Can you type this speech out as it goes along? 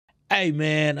Hey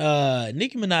man,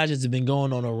 Nicki Minaj has been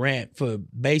going on a rant for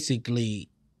basically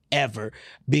ever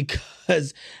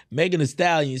because Megan Thee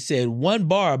Stallion said one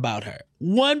bar about her.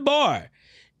 One bar.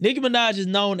 Nicki Minaj is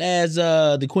known as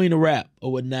the queen of rap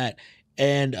or whatnot,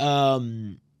 and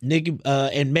Nicki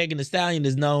and Megan Thee Stallion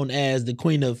is known as the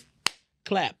queen of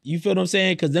clap. You feel what I'm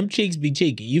saying? Because them cheeks be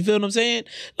cheeky. You feel what I'm saying?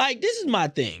 Like, this is my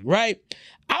thing, right?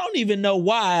 I don't even know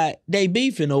why they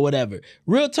beefing or whatever.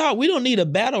 Real talk, we don't need a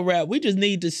battle rap. We just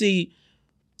need to see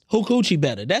who coochie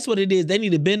better. That's what it is. They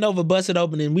need to bend over, bust it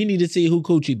open, and we need to see who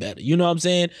coochie better. You know what I'm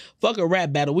saying? Fuck a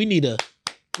rap battle. We need a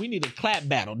clap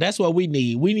battle. That's what we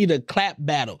need. We need a clap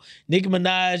battle. Nicki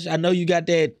Minaj, I know you got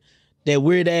that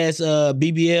weird ass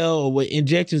BBL or with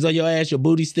injections on your ass, your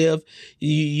booty stiff.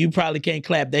 You probably can't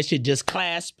clap. That shit just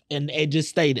clasp and just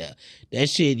stay there. That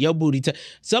shit, your booty.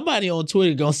 Somebody on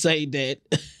Twitter gonna say that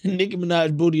Nicki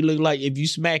Minaj booty look like if you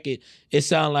smack it, it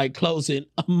sound like closing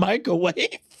a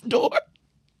microwave door.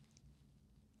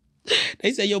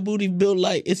 They say your booty built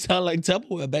like it sound like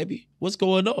Tupperware, baby. What's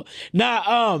going on?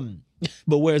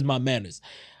 But where's my manners?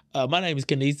 My name is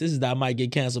Kenise. This is the I Might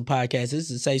Get Canceled podcast. This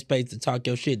is a safe space to talk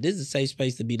your shit. This is a safe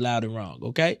space to be loud and wrong,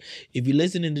 okay? If you're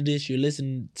listening to this, you're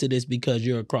listening to this because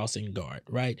you're a crossing guard,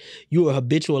 right? You're a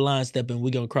habitual line stepper, and we're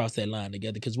going to cross that line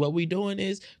together because what we're doing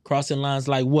is crossing lines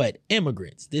like what?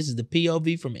 Immigrants. This is the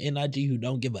POV from NIG who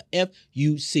don't give a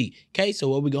F-U-C, okay? So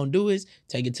what we're going to do is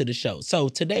take it to the show. So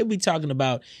today we're talking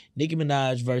about Nicki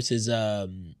Minaj versus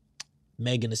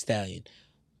Megan Thee Stallion.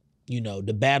 You know,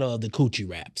 the battle of the Kewchi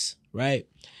Raps, right?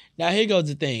 Now, here goes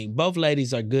the thing. Both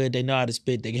ladies are good. They know how to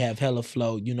spit. They have hella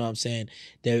flow. You know what I'm saying?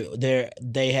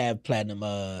 They have platinum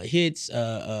hits,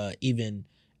 even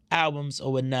albums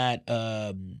or whatnot.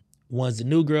 One's the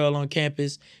new girl on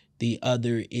campus. The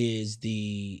other is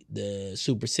the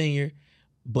super senior,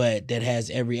 but that has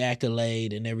every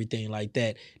accolade and everything like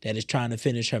that. That is trying to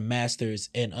finish her master's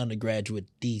and undergraduate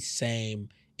in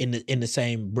the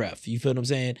same breath. You feel what I'm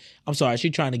saying? I'm sorry,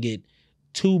 she's trying to get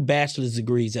 2 bachelor's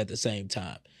degrees at the same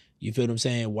time. You feel what I'm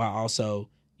saying? While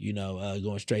also,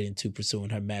 going straight into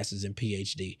pursuing her master's and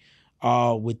PhD,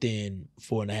 all within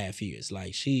 4.5 years.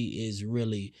 Like, Nicki is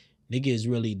really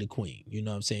the queen. You know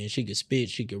what I'm saying? She could spit,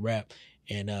 she could rap,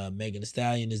 and Megan Thee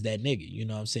Stallion is that nigga. You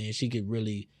know what I'm saying? She could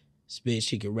really spit,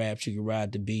 she could rap, she could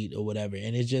ride the beat or whatever,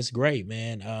 and it's just great,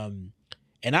 man.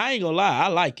 And I ain't gonna lie, I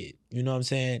like it. You know what I'm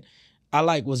saying? I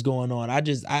like what's going on. I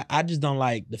just don't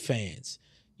like the fans.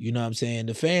 You know what I'm saying?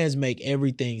 The fans make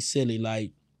everything silly.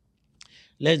 Like,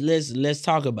 let's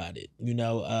talk about it. Nicki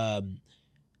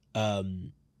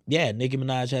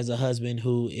Minaj has a husband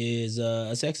who is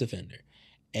a sex offender,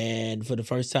 and for the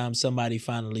first time, somebody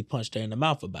finally punched her in the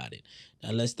mouth about it.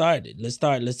 Now let's start it. Let's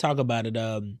talk about it.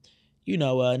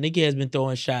 Nicki has been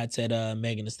throwing shots at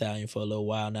Megan Thee Stallion for a little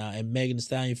while now, and Megan Thee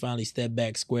Stallion finally stepped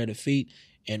back, squared her feet,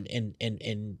 and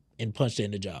punched her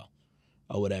in the jaw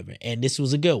or whatever. And this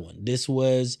was a good one. This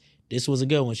was a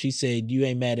good one. She said, "You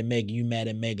ain't mad at Megan, you mad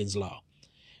at Megan's Law."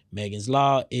 Megan's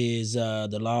Law is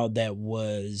the law that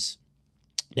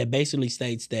basically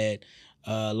states that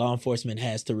law enforcement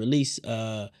has to release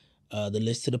the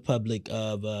list to the public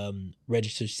of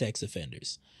registered sex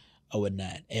offenders or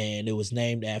whatnot. And it was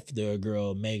named after a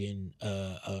girl, Megan,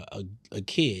 a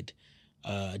kid,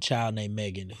 a child named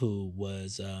Megan, who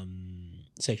was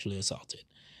sexually assaulted.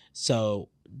 So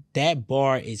that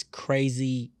bar is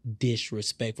crazy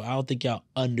disrespectful. I don't think y'all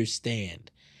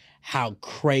understand how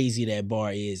crazy that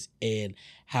bar is and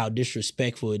how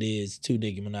disrespectful it is to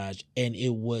Nicki Minaj. And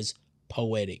it was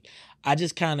poetic. I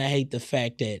just kind of hate the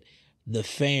fact that the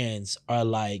fans are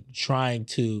like trying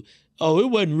to, it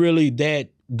wasn't really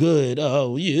that good.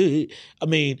 Oh, yeah. I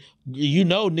mean,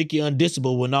 Nicki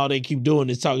undissable when all they keep doing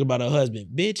is talking about her husband.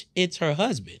 Bitch, it's her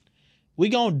husband. We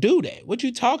gonna do that. What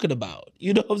you talking about?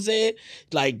 You know what I'm saying?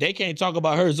 Like, they can't talk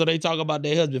about her, so they talk about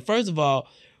their husband. First of all,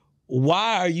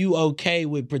 why are you okay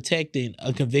with protecting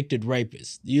a convicted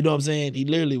rapist? You know what I'm saying? He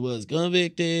literally was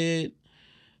convicted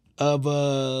of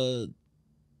rape.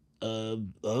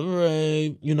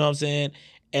 You know what I'm saying?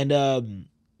 And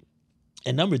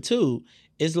number 2,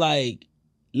 it's like,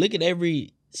 look at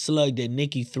every slug that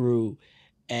Nicki threw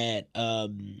at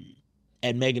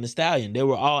Megan Thee Stallion. They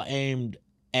were all aimed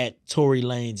at Tory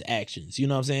Lane's actions. You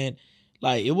know what I'm saying?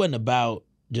 Like, it wasn't about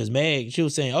just Meg. She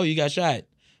was saying, "Oh, you got shot,"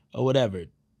 or whatever.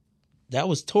 That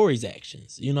was Tory's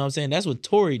actions. You know what I'm saying? That's what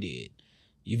Tory did.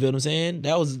 You feel what I'm saying?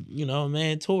 That was,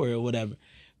 Tory or whatever.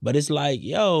 But it's like,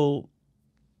 yo,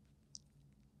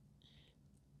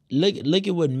 look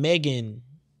at what Megan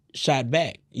shot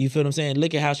back. You feel what I'm saying?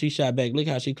 Look at how she shot back. Look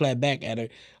how she clapped back at her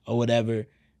or whatever.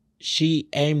 She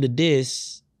aimed a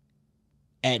diss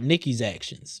at Nicki's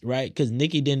actions, right? Because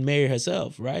Nicki didn't marry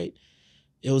herself, right?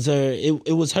 It was her.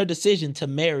 It was her decision to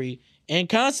marry and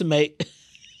consummate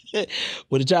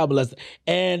with a child molester.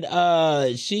 And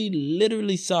she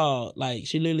literally saw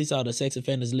the sex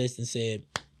offenders list and said,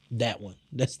 "That one.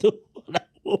 That's the one I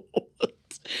want."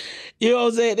 You know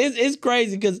what I'm saying? It's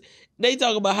crazy because they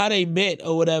talk about how they met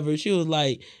or whatever. She was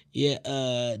like,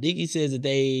 "Yeah." Nicki says that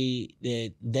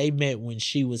they met when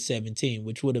she was 17,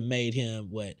 which would have made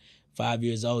him 5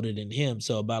 years older than him,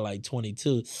 so about like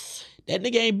 22. That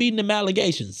nigga ain't beating them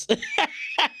allegations.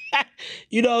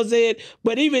 You know what I'm saying?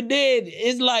 But even then,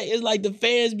 it's like the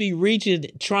fans be reaching,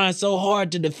 trying so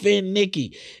hard to defend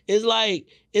Nicki. It's like,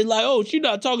 oh, she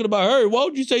not talking about her. Why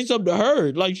don't you say something to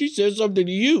her? Like she said something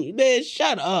to you. Man,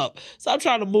 shut up. Stop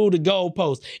trying to move the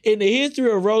goalposts. In the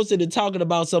history of roasting and talking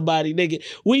about somebody, nigga,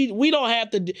 we don't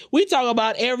have to, we talk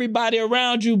about everybody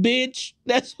around you, bitch.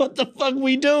 That's what the fuck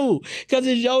we do. Because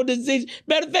it's your decision.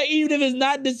 Matter of fact, even if it's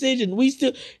not decision,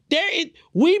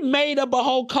 we made up a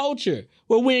whole culture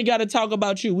where we ain't got to talk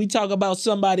about you. We talk about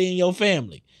somebody in your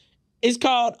family. It's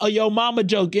called a yo mama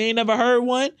joke. You ain't never heard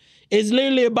one? It's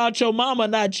literally about your mama,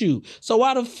 not you. So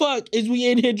why the fuck is we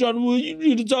in here trying to, well, you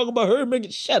need to talk about her?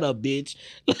 Shut up, bitch.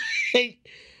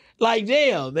 Like,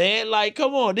 damn, man. Like,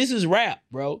 come on. This is rap,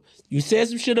 bro. You said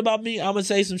some shit about me, I'm going to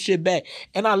say some shit back.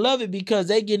 And I love it because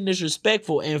they getting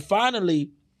disrespectful. And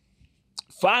finally,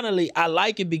 I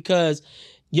like it because,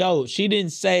 yo, she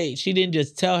didn't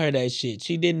just tell her that shit.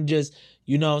 She didn't just,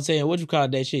 you know what I'm saying, what you call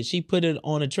that shit? She put it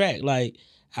on a track, like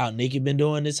how Nicki been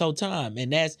doing this whole time.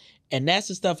 And that's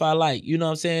the stuff I like, you know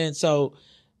what I'm saying? So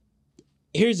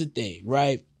here's the thing,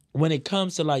 right? When it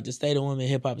comes to like the state of women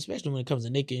hip hop, especially when it comes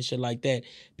to Nicki and shit like that,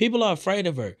 people are afraid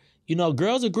of her. You know,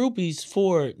 girls are groupies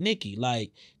for Nicki,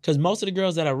 like, because most of the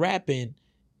girls that are rapping,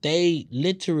 they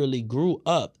literally grew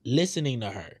up listening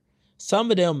to her.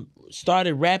 Some of them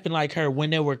started rapping like her when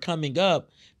they were coming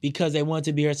up because they wanted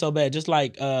to be her so bad. Just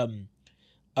like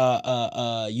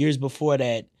years before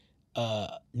that,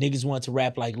 niggas wanted to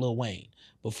rap like Lil Wayne.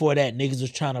 Before that, niggas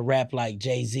was trying to rap like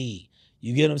Jay-Z.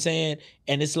 You get what I'm saying?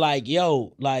 And it's like,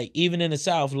 yo, like, even in the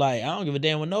South, like, I don't give a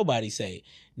damn what nobody say.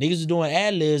 Niggas was doing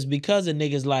ad-libs because of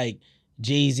niggas like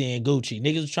Jeezy and Gucci.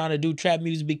 Niggas was trying to do trap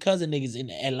music because of niggas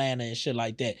in Atlanta and shit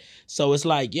like that. So it's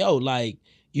like, yo, like,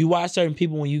 you watch certain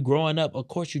people when you growing up, of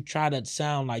course you try to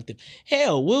sound like them.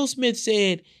 Hell, Will Smith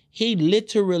said he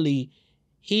literally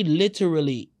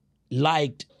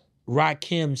liked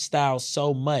Rakim's style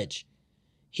so much,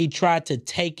 he tried to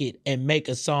take it and make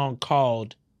a song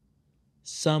called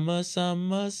Summer,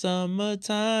 Summer,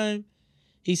 Summertime.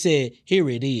 He said, here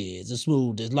it is, as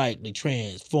smooth as lightly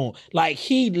transform. Like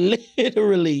he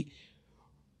literally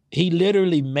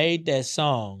made that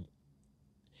song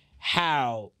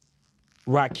how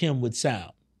Rakim would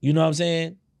sound. You know what I'm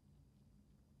saying?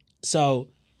 So,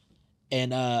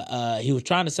 and he was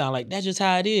trying to sound like that's just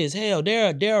how it is. Hell,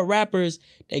 there are rappers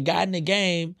that got in the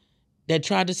game that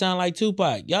tried to sound like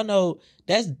Tupac. Y'all know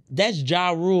that's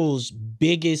Ja Rule's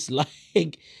biggest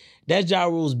that's Ja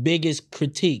Rule's biggest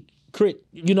critique.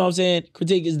 You know what I'm saying?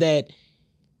 Critique is that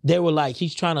they were like,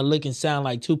 he's trying to look and sound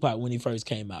like Tupac when he first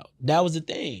came out. That was the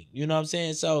thing. You know what I'm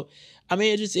saying? So, I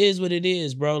mean, it just is what it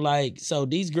is, bro. Like, so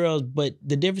these girls, but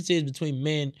the difference is between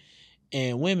men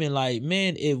and women, like,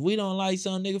 men, if we don't like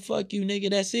something, nigga, fuck you, nigga,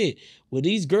 that's it. With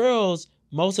these girls,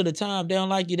 most of the time, they don't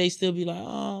like you, they still be like,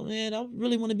 oh, man, I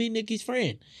really want to be Nicki's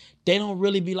friend. They don't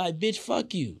really be like, bitch,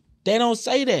 fuck you. They don't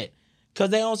say that. Because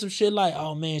they on some shit like,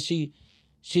 oh, man, she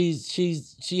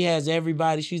has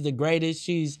everybody. She's the greatest.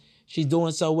 She's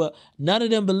doing so well. None of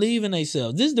them believe in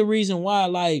themselves. This is the reason why,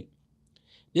 it's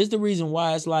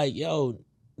like, yo,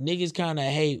 niggas kind of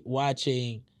hate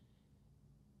watching.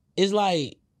 It's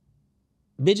like,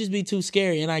 bitches be too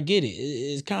scary, and I get it.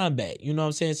 It's combat. You know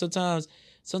what I'm saying?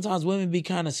 Sometimes women be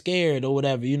kind of scared or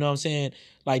whatever. You know what I'm saying?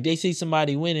 Like, they see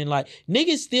somebody winning. Like,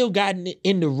 niggas still got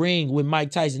in the ring with Mike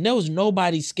Tyson. There was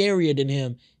nobody scarier than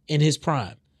him in his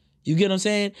prime. You get what I'm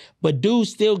saying? But dude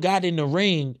still got in the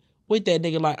ring with that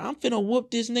nigga like, I'm finna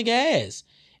whoop this nigga ass.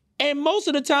 And most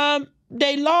of the time,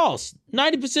 they lost.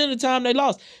 90% of the time, they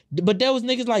lost. But there was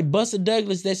niggas like Buster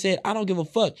Douglas that said, I don't give a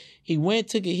fuck. He went,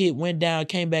 took a hit, went down,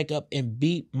 came back up, and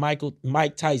beat Mike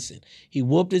Tyson. He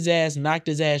whooped his ass, knocked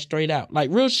his ass straight out. Like,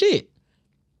 real shit.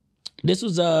 This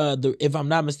was, if I'm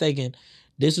not mistaken,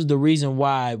 this was the reason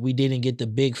why we didn't get the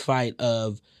big fight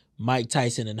of Mike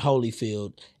Tyson and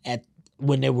Holyfield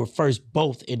when they were first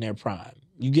both in their prime.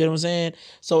 You get what I'm saying?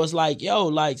 So it's like, yo,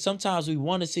 like, sometimes we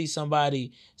want to see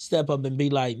somebody step up and be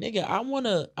like, nigga, I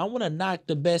wanna knock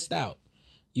the best out.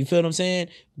 You feel what I'm saying?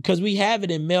 Because we have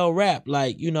it in male rap.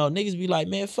 Like, you know, niggas be like,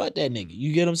 man, fuck that nigga.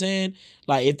 You get what I'm saying?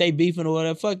 Like, if they beefing or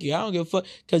whatever, fuck you. I don't give a fuck.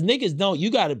 Because niggas don't.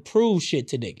 You got to prove shit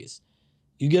to niggas.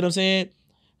 You get what I'm saying?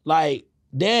 Like,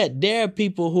 there are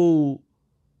people who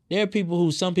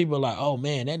some people are like, oh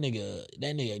man, that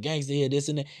nigga gangster here, this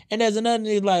and that. And there's another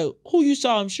nigga like, who you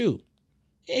saw him shoot?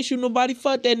 He ain't shoot nobody,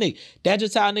 fuck that nigga. That's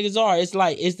just how niggas are. It's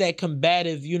like, it's that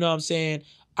combative, you know what I'm saying?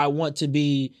 I want to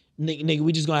be, nigga,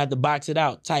 we just gonna have to box it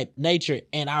out type nature.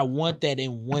 And I want that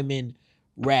in women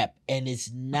rap. And it's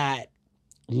not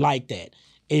like that.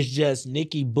 It's just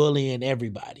Nicki bullying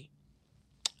everybody.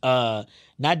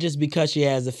 Not just because she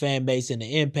has a fan base and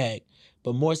the impact,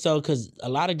 but more so because a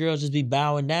lot of girls just be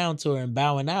bowing down to her and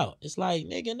bowing out. It's like,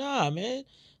 nigga, nah, man.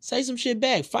 Say some shit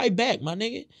back. Fight back, my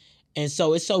nigga. And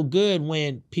so it's so good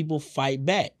when people fight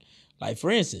back. Like,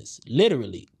 for instance,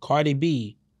 literally, Cardi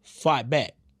B fought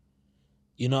back.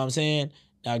 You know what I'm saying?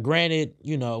 Now, granted,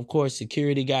 you know, of course,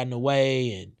 security got in the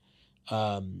way,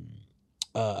 and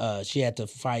she had to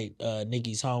fight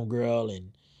Nicki's homegirl,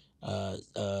 and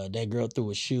that girl threw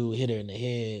a shoe, hit her in the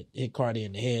head, hit Cardi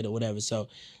in the head or whatever. So,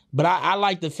 but I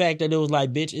like the fact that it was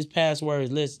like, bitch, it's past words.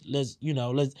 Let's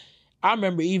I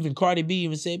remember even Cardi B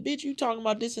even said, bitch, you talking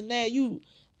about this and that.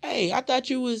 Hey, I thought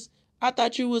you was what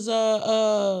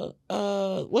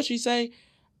she say?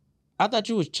 I thought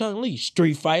you was Chun-Li,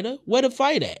 Street Fighter. Where the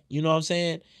fight at? You know what I'm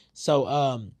saying?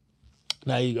 So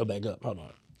now you go back up. Hold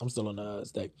on. I'm still on the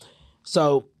stake.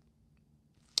 So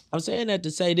I'm saying that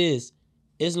to say this.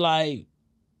 It's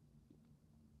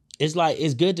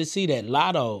good to see that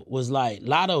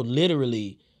Lotto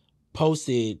literally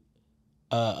posted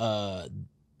the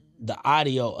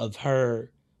audio of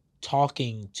her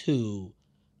talking to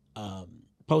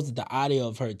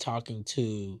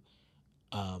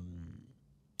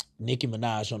Nicki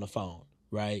Minaj on the phone,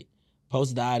 right?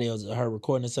 Posted the audios of her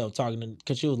recording herself talking to,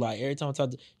 because she was like, every time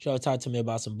she always talked to me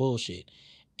about some bullshit.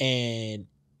 And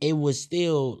it was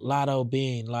still Lotto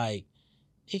being like,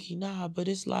 Nicki, nah, but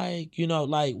it's like, you know,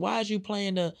 like, why is you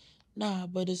playing nah,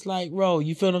 but it's like, bro,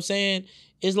 you feel what I'm saying?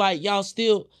 It's like, y'all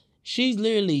still, she's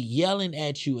literally yelling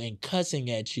at you and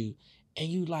cussing at you, and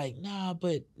you like, nah,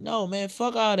 but no, man,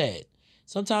 fuck all that.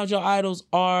 Sometimes your idols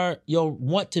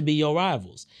want to be your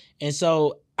rivals. And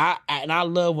so I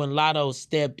love when Lotto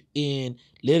stepped in,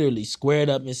 literally squared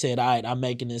up and said, all right, I'm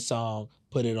making this song,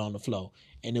 put it on the floor.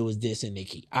 And it was this and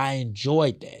Nicki. I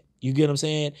enjoyed that. You get what I'm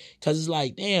saying? Because it's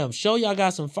like, damn, show y'all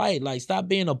got some fight. Like, stop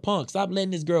being a punk. Stop letting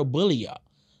this girl bully y'all.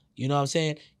 You know what I'm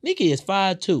saying? Nicki is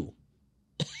 5'2".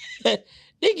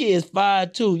 Nicki is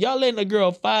 5'2". Y'all letting a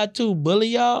girl 5'2" bully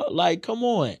y'all? Like, come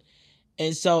on.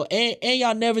 And so, and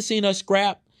y'all never seen her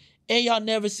scrap. And y'all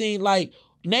never seen, like,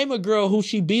 name a girl who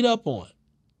she beat up on.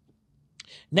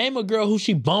 Name a girl who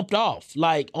she bumped off.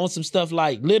 Like, on some stuff,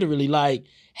 like, literally, like,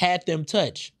 had them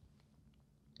touch.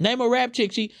 Name a rap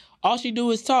chick, all she do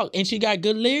is talk, and she got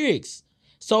good lyrics.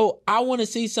 So I want to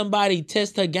see somebody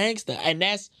test her gangster. And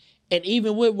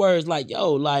even with words like,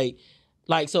 yo, like,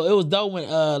 so it was dope when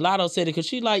Lotto said it, because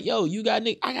she like, yo, you got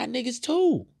niggas, I got niggas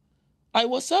too. Like,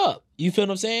 what's up? You feel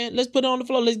what I'm saying? Let's put it on the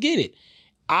floor. Let's get it.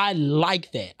 I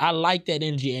like that. I like that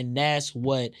energy. And that's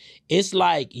what it's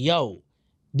like, yo,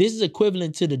 this is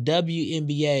equivalent to the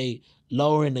WNBA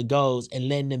lowering the goals and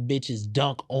letting them bitches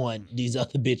dunk on these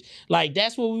other bitches. Like,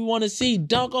 that's what we want to see.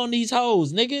 Dunk on these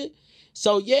hoes, nigga.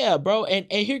 So, yeah, bro.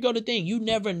 And here go the thing. You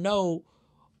never know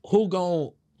who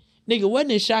gon'... Nigga,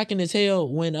 wasn't it shocking as hell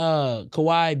when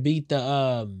Kawhi beat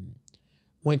the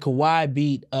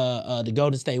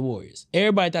Golden State Warriors?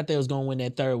 Everybody thought they was gonna win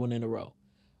that third one in a row.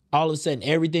 All of a sudden,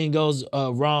 everything goes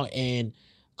wrong, and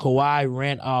Kawhi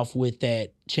ran off with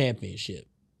that championship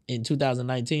in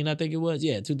 2019. I think it was,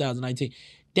 2019.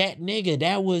 That nigga,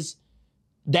 that was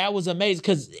amazing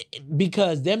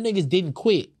because them niggas didn't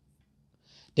quit.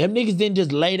 Them niggas didn't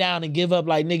just lay down and give up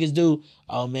like niggas do.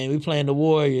 Oh man, we playing the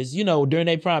Warriors. You know, during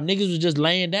their prime, niggas was just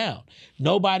laying down.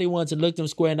 Nobody wanted to look them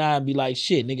square in the eye and be like,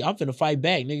 shit, nigga, I'm finna fight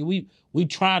back. Nigga, we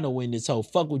trying to win this whole.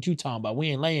 Fuck what you talking about. We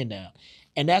ain't laying down.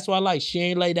 And that's why, like, she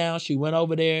ain't lay down. She went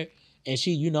over there and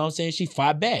she, you know what I'm saying, she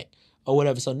fought back or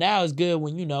whatever. So now it's good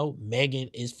when, you know, Megan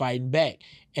is fighting back.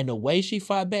 And the way she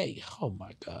fought back, oh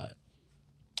my God.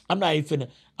 I'm not even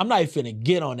finna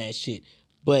get on that shit.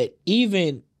 But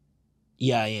even...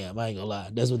 Yeah, I am. I ain't gonna lie.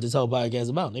 That's what this whole podcast is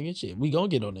about, nigga. Shit, we gonna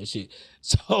get on that shit.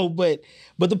 So, but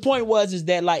the point is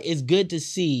that, like, it's good to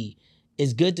see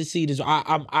this.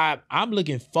 I'm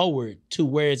looking forward to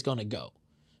where it's gonna go.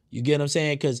 You get what I'm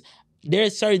saying? Because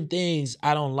there's certain things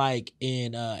I don't like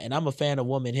in, and I'm a fan of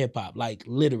woman hip hop. Like,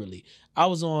 literally, I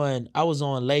was on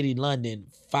Lady London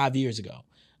 5 years ago.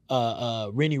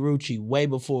 Rennie Rucci, way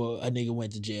before a nigga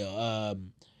went to jail.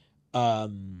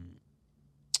 Um,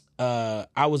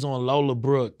 I was on Lola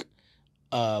Brooke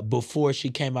before she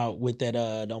came out with that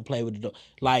Don't Play with the Door.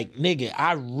 Like, nigga,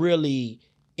 I really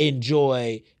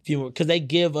enjoy funeral because they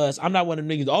give us, I'm not one of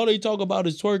them niggas, all they talk about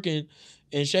is twerking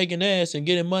and shaking ass and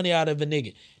getting money out of a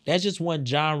nigga. That's just one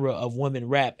genre of women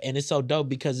rap, and it's so dope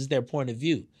because it's their point of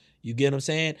view. You get what I'm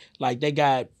saying? Like, they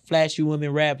got flashy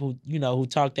women rap who, who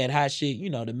talk that hot shit,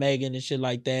 the Megan and shit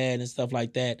like that and stuff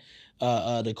like that.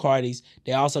 The Cardis.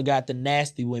 They also got the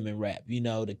nasty women rap, the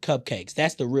Cupcakes.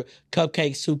 That's the real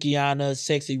Cupcakes, Sukiana,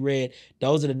 Sexy Red.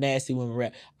 Those are the nasty women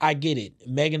rap. I get it.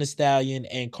 Megan Thee Stallion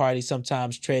and Cardi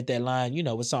sometimes tread that line,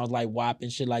 with songs like WAP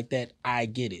and shit like that. I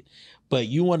get it. But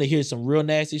you want to hear some real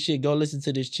nasty shit, go listen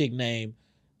to this chick named,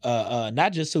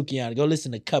 not just Sukiana, go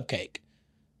listen to Cupcake.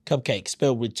 Cupcake,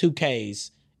 spelled with 2 Ks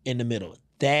in the middle.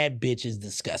 That bitch is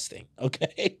disgusting.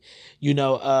 Okay.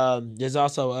 There's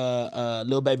also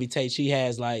Lil Baby Tate. She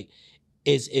has like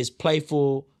it's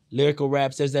playful lyrical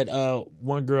raps. There's that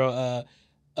one girl,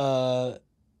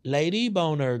 Lady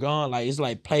Boner gone. Like, it's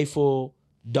like playful,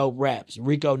 dope raps.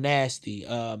 Rico Nasty.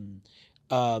 Hell,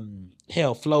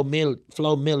 Flo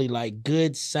Millie, like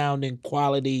good sounding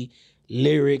quality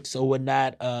lyrics or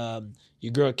whatnot.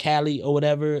 Your girl Callie or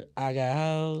whatever. I got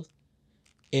hoes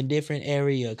in different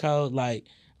area code. Like,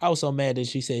 I was so mad that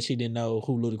she said she didn't know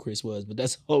who Ludacris was, but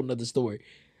that's a whole nother story.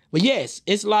 But yes,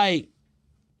 it's like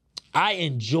I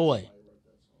enjoy.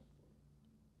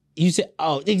 You said,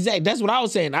 oh, exactly. That's what I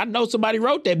was saying. I know somebody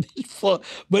wrote that bitch for,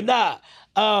 but nah.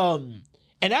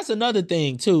 And that's another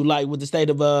thing too. Like with the state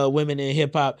of women in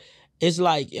hip hop, it's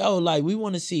like, yo, like we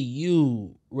want to see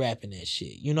you rapping that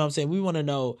shit. You know what I'm saying? We want to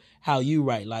know how you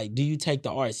write. Like, do you take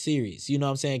the art serious? You know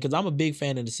what I'm saying? Because I'm a big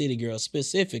fan of the City Girls,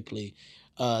 specifically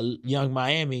Young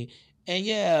Miami. And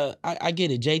yeah, I get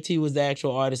it. JT was the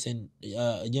actual artist, and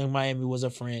Young Miami was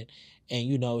a friend.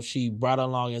 And she brought her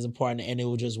along as a partner, and it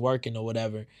was just working or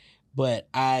whatever. But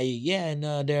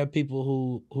there are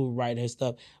people who write her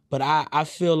stuff. But I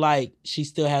feel like she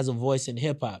still has a voice in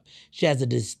hip hop. She has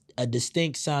a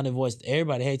distinct sounding voice.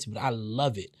 Everybody hates it, but I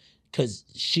love it because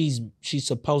she's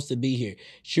supposed to be here.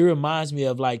 She reminds me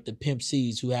of like the Pimp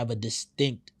C's who have a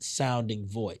distinct sounding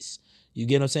voice. You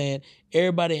get what I'm saying?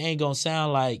 Everybody ain't gonna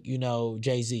sound like,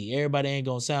 Jay-Z. Everybody ain't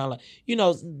gonna sound like,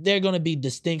 they're gonna be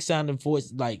distinct sounding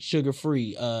voice like Sugar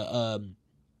Free,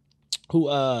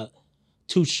 who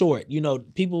Too Short.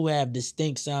 People who have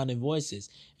distinct sounding voices.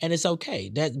 And it's okay.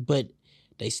 But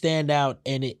they stand out,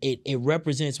 and it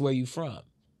represents where you from.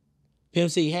 Pimp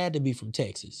C had to be from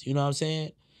Texas. You know what I'm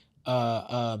saying?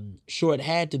 Short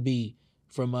had to be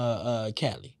from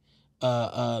Cali.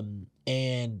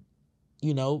 And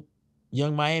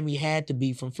Young Miami had to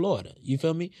be from Florida. You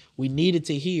feel me? We needed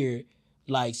to hear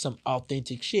like some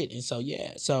authentic shit. And so,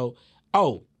 yeah. So,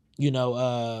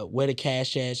 where the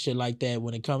cash at, shit like that.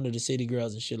 When it comes to the City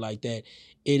Girls and shit like that,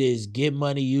 it is get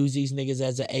money, use these niggas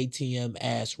as an ATM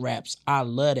ass raps. I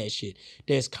love that shit.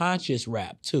 There's conscious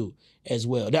rap too, as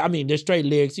well. I mean, there's straight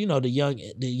lyrics. The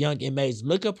young MAs.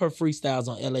 Look up her freestyles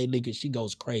on LA League. She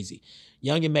goes crazy.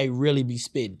 Young MA really be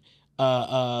spitting.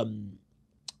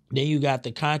 Then you got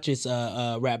the conscious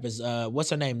rappers. What's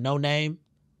her name? No Name.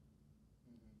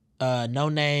 No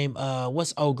Name.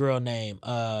 What's old girl name?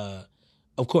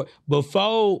 Of course,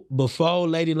 before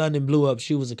Lady London blew up,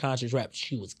 she was a conscious rap.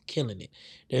 She was killing it.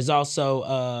 There's also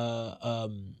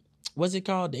what's it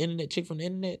called? The internet chick from the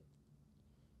internet.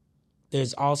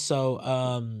 There's also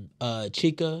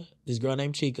Chica, this girl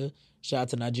named Chica. Shout out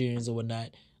to Nigerians or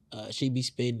whatnot. She be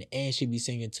spitting and she be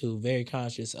singing too. Very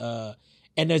conscious.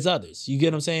 And there's others. You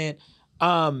get what I'm saying?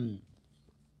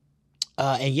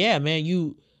 And yeah,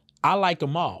 man, I like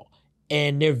them all.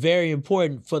 And they're very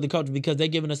important for the culture because they're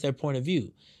giving us their point of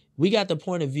view. We got the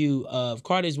point of view of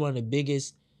Cardi is one of the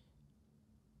biggest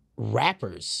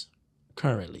rappers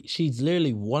currently. She's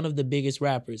literally one of the biggest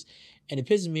rappers. And it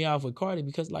pisses me off with Cardi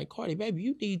because, like, Cardi, baby,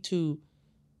 you need to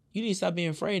stop being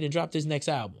afraid and drop this next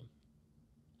album.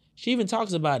 She even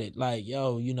talks about it like,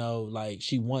 yo, like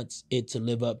she wants it to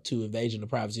live up to Invasion of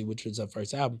Privacy, which was her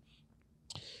first album.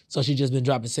 So she just been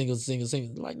dropping singles.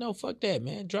 Like, no, fuck that,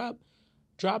 man. Drop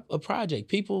a project.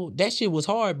 People, that shit was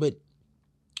hard, but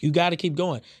you got to keep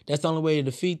going. That's the only way to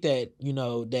defeat that,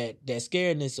 that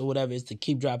scaredness or whatever is to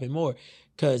keep dropping more.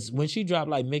 Because when she dropped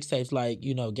like mixtapes like,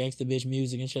 Gangsta Bitch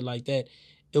Music and shit like that,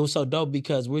 it was so dope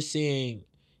because we're seeing,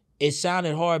 it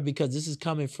sounded hard because this is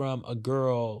coming from a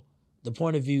girl, the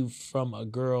point of view from a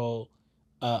girl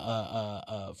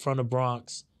from the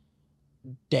Bronx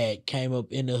that came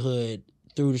up in the hood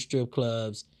through the strip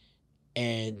clubs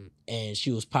and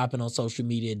she was popping on social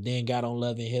media, then got on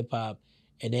Love and Hip Hop,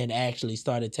 and then actually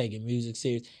started taking music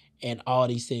serious. and all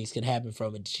these things can happen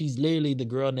from it. She's literally the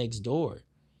girl next door.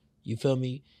 You feel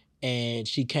me? And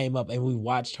she came up and we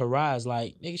watched her rise.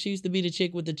 Like, nigga, she used to be the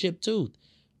chick with the chipped tooth.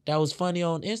 That was funny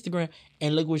on Instagram.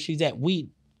 And look where she's at.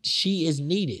 She is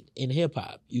needed in hip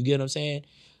hop. You get what I'm saying?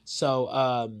 So,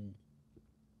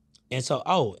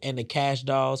 and the Cash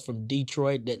Dolls from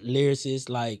Detroit, that lyricist,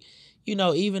 like, you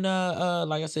know, even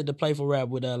like I said, the Playful Rap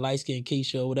with light skin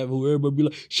Keisha or whatever, who everybody be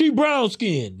like, she brown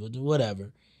skin,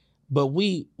 whatever. But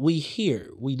we hear,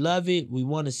 we love it, we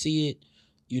want to see it,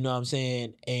 you know what I'm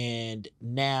saying? And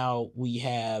now we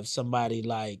have somebody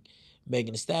like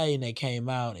Megan Thee Stallion that came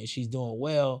out and she's doing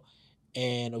well.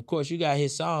 And of course, you got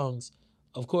his songs.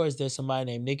 Of course, there's somebody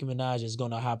named Nicki Minaj that's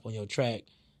gonna hop on your track.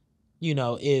 You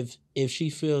know, if she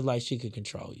feels like she could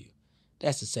control you,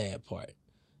 that's the sad part.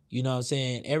 You know what I'm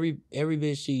saying? Every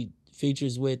bitch she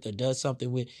features with or does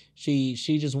something with, she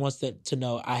just wants to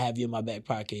know I have you in my back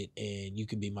pocket and you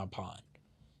can be my pawn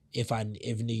if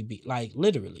need be, like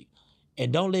literally.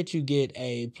 And don't let you get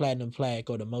a platinum plaque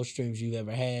or the most streams you've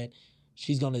ever had.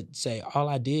 She's gonna say all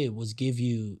I did was give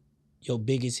you your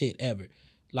biggest hit ever.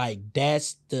 Like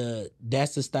that's the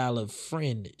style of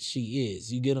friend she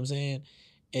is. You get what I'm saying?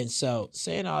 And so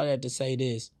saying all that to say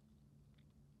this,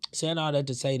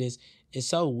 it's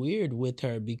so weird with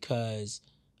her because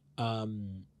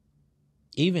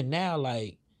even now,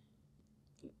 like,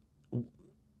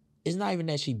 it's not even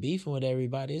that she beefing with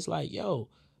everybody. It's like, yo,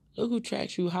 look who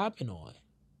tracks you hopping on.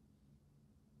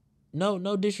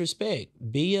 No disrespect.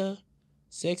 Bia,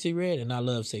 Sexy Red, and I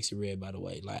love Sexy Red, by the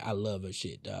way. Like, I love her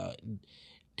shit, dog.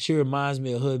 She reminds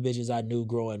me of hood bitches I knew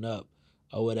growing up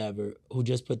or whatever, who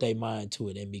just put their mind to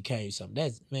it and became something.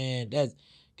 That's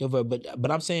good for her.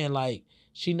 But I'm saying, like,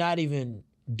 she not even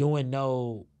doing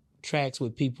no tracks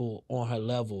with people on her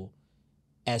level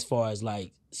as far as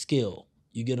like skill.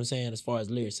 You get what I'm saying? As far as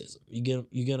lyricism. You get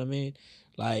what I mean?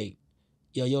 Like,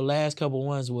 yo, your last couple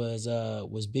ones was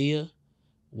Bia,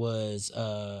 was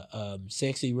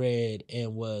Sexy Red,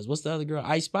 and was, what's the other girl?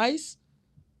 Ice Spice?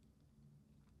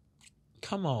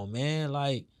 Come on, man.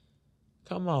 Like,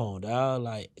 come on, dog.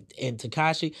 Like, and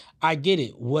Tekashi, I get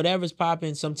it. Whatever's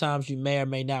popping, sometimes you may or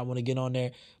may not want to get on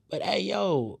there. But hey,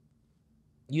 yo,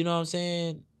 you know what I'm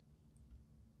saying?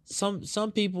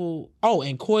 Some people,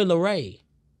 and Coi Leray.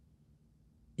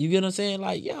 You get what I'm saying?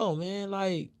 Like, yo, man,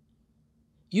 like,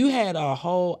 you had a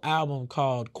whole album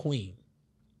called Queen,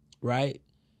 right?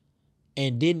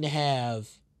 And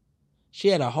she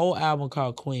had a whole album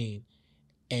called Queen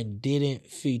and didn't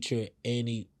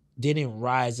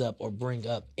rise up or bring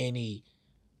up any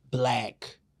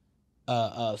black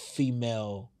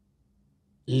female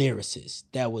lyricist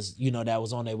that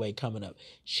was on their way coming up.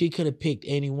 She could have picked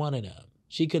any one of them.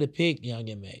 She could have picked Young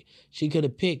M.A. She could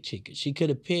have picked Chica. She could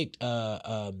have picked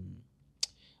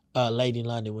Lady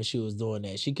London when she was doing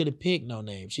that. She could have picked No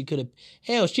Name. She could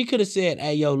have said,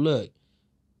 hey, yo, look,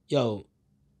 yo,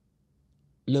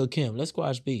 Lil' Kim, let's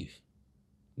squash beef.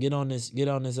 Get on this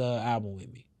album with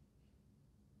me.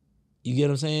 You get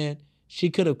what I'm saying? She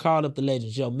could have called up the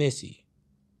legends. Yo, Missy,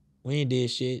 we ain't did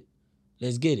shit.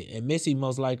 Let's get it. And Missy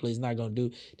most likely is not going to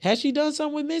do. Has she done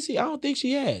something with Missy? I don't think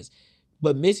she has.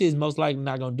 But Missy is most likely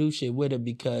not going to do shit with her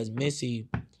because Missy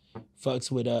fucks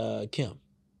with Kim.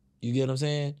 You get what I'm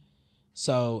saying?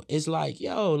 So it's like,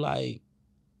 yo, like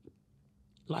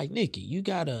Nicki, you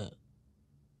gotta,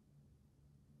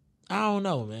 I don't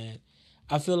know, man.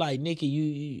 I feel like Nicki,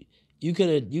 you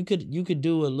could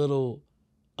do a little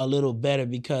better,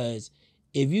 because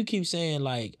if you keep saying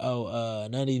like,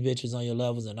 none of these bitches on your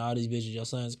levels and all these bitches your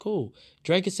sons, cool.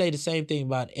 Drake could say the same thing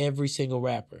about every single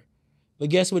rapper. But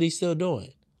guess what he's still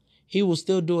doing? He will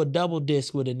still do a double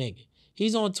disc with a nigga.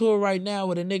 He's on tour right now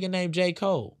with a nigga named J.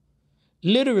 Cole.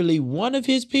 Literally one of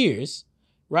his peers,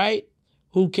 right?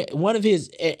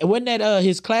 Wasn't that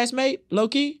his classmate,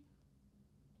 low-key?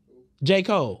 J.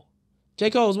 Cole. J.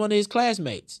 Cole was one of his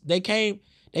classmates. They came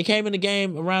in the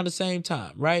game around the same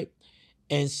time, right?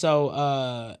 And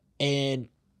so, and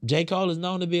J. Cole is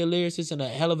known to be a lyricist and a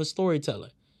hell of a storyteller.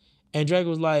 And Drake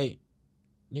was like,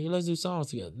 nigga, let's do songs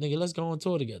together. Nigga, let's go on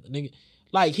tour together. Nigga,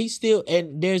 like,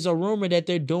 and there's a rumor that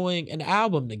they're doing an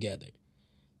album together.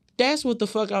 That's what the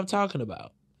fuck I'm talking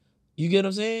about. You get what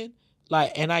I'm saying?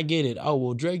 Like, and I get it. Oh,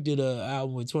 well, Drake did an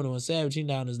album with 21 Savage. He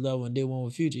now on his level, and did one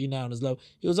with Future. He now on his level.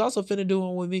 He was also finna do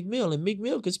one with Meek Mill, and Meek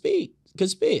Mill could spit.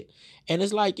 And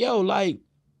it's like, yo, like,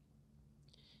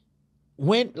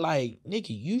 when, like,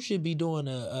 Nicki, you should be doing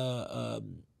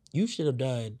you should have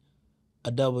done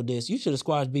a double disc. You should have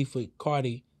squashed beef with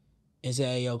Cardi and said,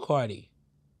 hey, yo, Cardi,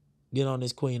 get on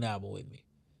this Queen album with me.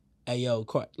 Hey, yo,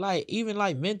 like, even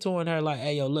like mentoring her, like,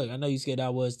 hey, yo, look, I know you scared I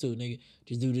was too, nigga.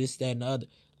 Just do this, that, and the other.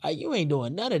 Like, you ain't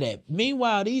doing none of that.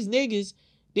 Meanwhile, these niggas,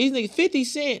 50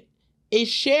 Cent is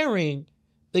sharing,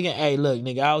 thinking, hey, look,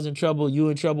 nigga, I was in trouble, you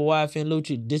in trouble, YFN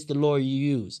Lucci, this the lawyer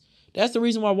you use. That's the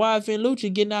reason why YFN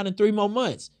Lucci getting out in 3 more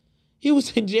months. He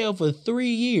was in jail for 3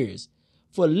 years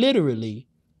for literally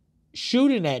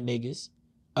shooting at niggas,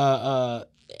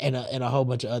 and a whole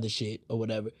bunch of other shit or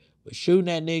whatever. But shooting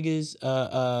at niggas,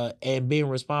 and being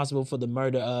responsible for the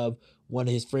murder of one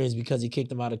of his friends because he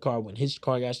kicked him out of the car when his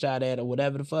car got shot at or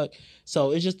whatever the fuck.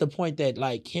 So it's just the point that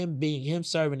like him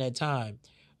serving that time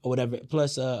or whatever,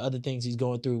 plus other things he's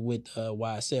going through with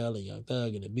YSL and Young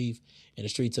Thug and the beef in the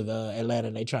streets of Atlanta,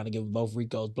 and they trying to give him both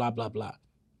Ricos, blah, blah, blah.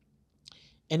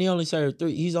 And he's only served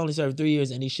 3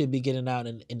 years, and he should be getting out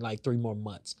in like 3 more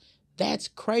months. That's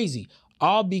crazy.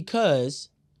 All because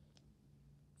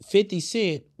 50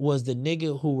 Cent was the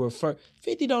nigga who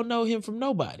 50 don't know him from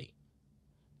nobody.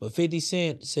 But 50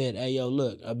 Cent said, hey, yo,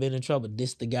 look, I've been in trouble.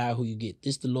 This the guy who you get.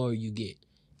 This the lawyer you get.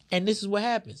 And this is what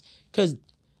happens. Because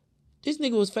this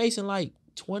nigga was facing like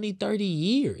 20, 30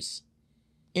 years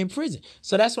in prison.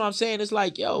 So that's what I'm saying. It's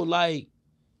like, yo, like,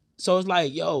 so it's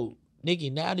like, yo,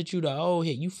 Nicki, now that you the old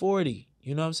hit, you 40.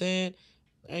 You know what I'm saying?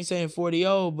 I ain't saying 40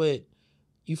 old, but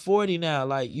you 40 now.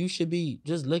 Like, you should be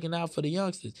just looking out for the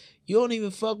youngsters. You don't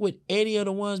even fuck with any of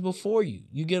the ones before you.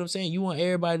 You get what I'm saying? You want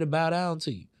everybody to bow down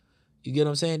to you. You get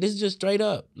what I'm saying? This is just straight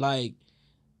up. Like,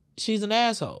 she's an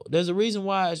asshole. There's a reason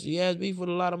why she has beef with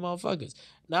a lot of motherfuckers.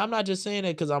 Now, I'm not just saying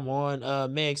that because I'm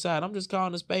on Meg's side. I'm just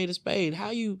calling a spade a spade.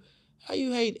 How you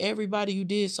hate everybody you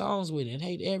did songs with and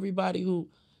hate everybody who...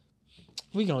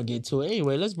 We gonna get to it.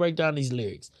 Anyway, let's break down these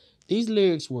lyrics. These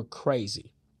lyrics were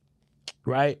crazy,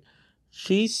 right?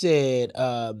 She said,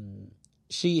 Megan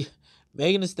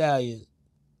Thee Stallion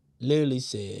literally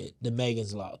said the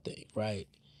Megan's Law thing, right?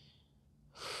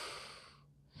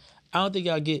 I don't think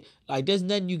y'all get, like, there's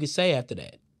nothing you can say after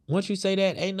that. Once you say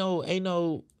that, ain't no,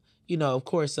 you know, of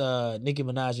course, Nicki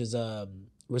Minaj's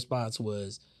response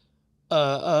was,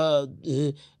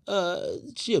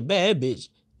 she a bad bitch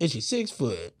and she's 6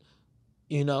 foot,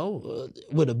 you know,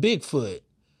 with a big foot.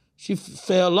 She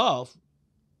fell off.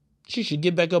 She should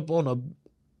get back up on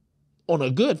a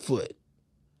good foot.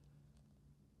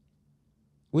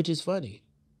 Which is funny.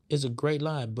 It's a great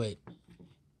line, but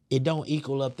it don't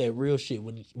equal up that real shit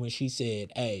when she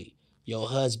said, hey, your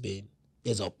husband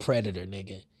is a predator,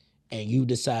 nigga, and you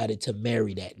decided to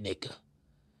marry that nigga.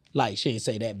 Like, she didn't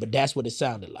say that, but that's what it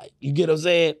sounded like. You get what I'm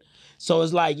saying? So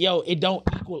it's like, yo, it don't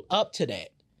equal up to that.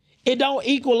 It don't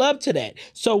equal up to that.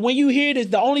 So when you hear this,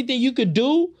 the only thing you could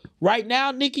do right now,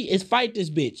 Nicki, is fight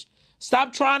this bitch.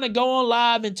 Stop trying to go on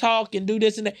live and talk and do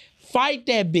this and that. Fight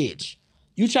that bitch.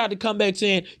 You tried to come back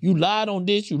saying you lied on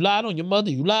this, you lied on your mother,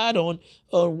 you lied on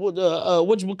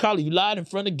whatchamacallit, you lied in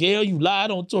front of Gayle, you lied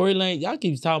on Tory Lanez. Y'all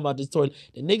keep talking about this Tory.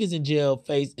 The nigga's in jail,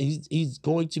 he's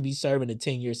going to be serving a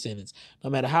 10-year sentence. No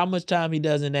matter how much time he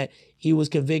does in that, he was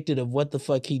convicted of what the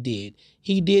fuck he did.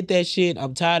 He did that shit.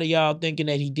 I'm tired of y'all thinking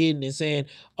that he didn't and saying,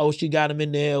 oh, she got him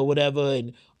in there or whatever,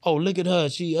 and oh, look at her,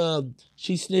 she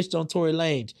snitched on Tory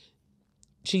Lanez.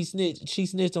 She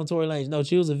snitched on Tory Lanez. No,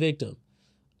 she was a victim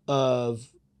of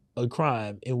a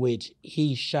crime in which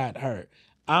he shot her.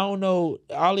 I don't know.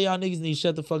 All of y'all niggas need to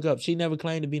shut the fuck up. She never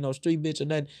claimed to be no street bitch or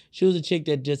nothing. She was a chick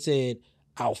that just said,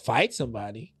 I'll fight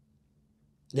somebody.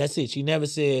 That's it. She never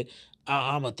said,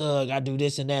 I'm a thug, I do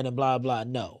this and that and blah, blah.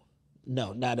 No,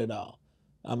 not at all.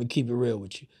 I'm going to keep it real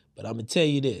with you. But I'm going to tell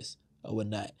you this or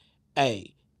whatnot.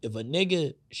 Hey, if a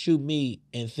nigga shoot me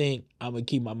and think I'm going to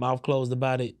keep my mouth closed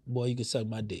about it, boy, you can suck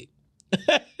my dick.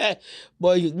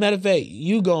 Boy, matter of fact,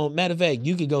 you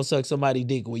could go suck somebody's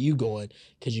dick where you going,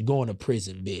 because you're going to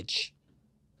prison, bitch.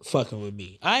 Fucking with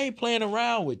me. I ain't playing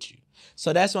around with you.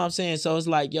 So that's what I'm saying. So it's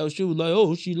like, yo, she was like,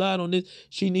 oh, she lied on this.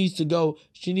 She need to go,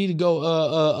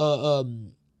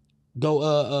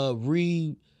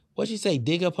 what'd she say,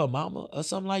 dig up her mama or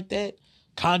something like that?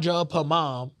 Conjure up her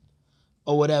mom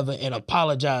or whatever and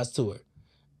apologize to her.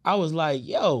 I was like,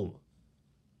 yo,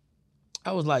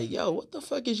 what the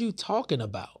fuck is you talking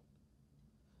about?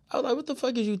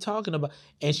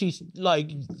 And she's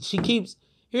like,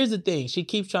 here's the thing. She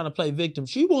keeps trying to play victim.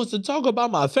 She wants to talk about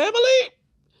my family.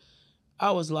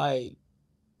 I was like,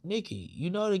 Nicki, you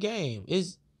know the game.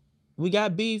 We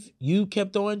got beef. You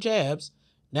kept throwing jabs.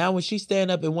 Now when she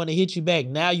stand up and want to hit you back,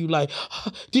 now you like,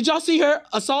 did y'all see her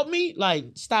assault me? Like,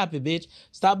 stop it, bitch.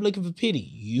 Stop looking for pity.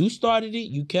 You started it.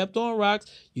 You kept throwing rocks.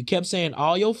 You kept saying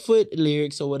all your foot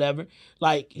lyrics or whatever.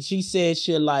 Like, she said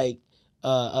shit like,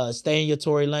 stay in your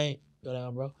Tory lane. Go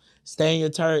down, bro. Stay in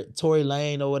your Tory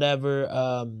lane or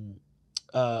whatever.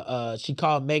 She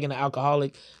called Megan an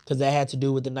alcoholic because that had to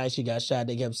do with the night she got shot.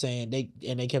 They kept saying,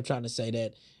 they kept trying to say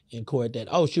that in court that,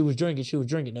 oh, she was drinking.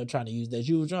 They're trying to use that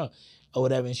she was drunk or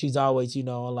whatever. And she's always,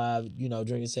 on live,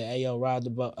 drinking, say, hey, yo, ride the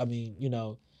boat. I mean,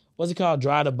 what's it called?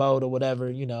 Dry the boat or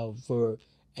whatever, for,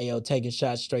 hey, yo, taking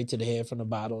shots straight to the head from the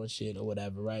bottle and shit or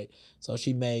whatever, right? So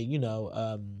she made,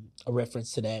 a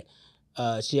reference to that.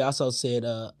 She also said,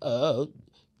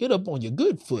 get up on your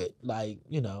good foot. Like,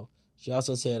 she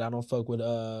also said, I don't fuck with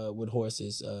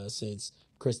horses since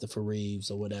Christopher Reeves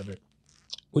or whatever,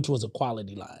 which was a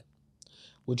quality line.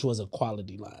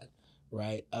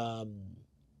 Right?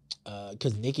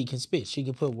 Because Nicki can spit. She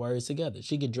can put words together.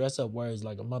 She can dress up words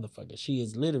like a motherfucker. She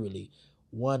is literally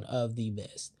one of the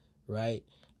best, right?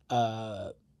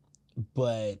 But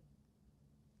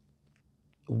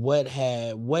what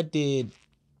did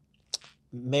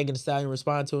Megan Thee Stallion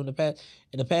respond to in the past?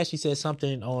 In the past, she said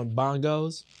something on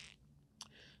bongos,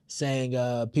 saying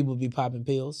people be popping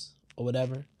pills or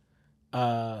whatever,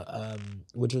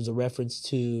 which was a reference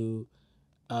to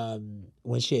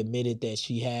when she admitted that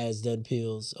she has done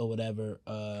pills or whatever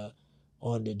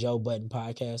on the Joe Budden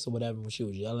podcast or whatever, when she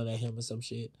was yelling at him or some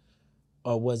shit.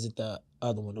 Or was it the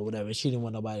other one or whatever? She didn't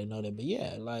want nobody to know that. But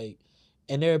yeah, like,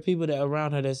 and there are people that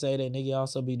around her that say that nigga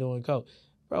also be doing coke.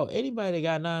 Bro, anybody that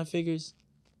got 9 figures,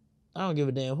 I don't give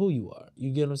a damn who you are.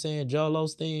 You get what I'm saying? Joel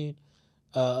Osteen,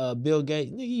 Bill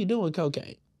Gates, nigga, you doing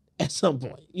cocaine at some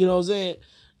point. You know what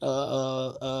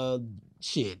I'm saying?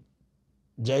 Shit.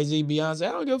 Jay-Z, Beyonce,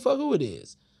 I don't give a fuck who it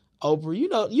is. Oprah, you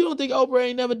don't think Oprah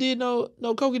ain't never did no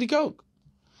cokey coke.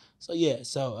 So yeah,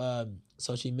 so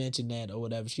she mentioned that or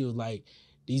whatever. She was like,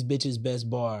 these bitches' best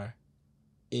bar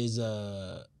is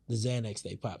the Xanax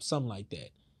they pop, something like that.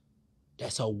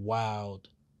 That's a wild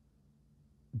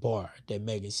bar that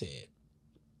Megan said.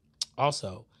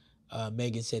 Also,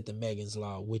 Megan said the Megan's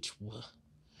Law, which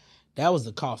that was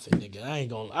the coffin, nigga. I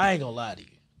ain't gonna lie to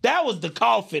you. That was the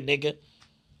coffin, nigga.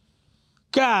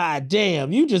 God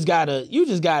damn, you just gotta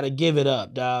give it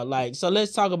up, dog. Like, so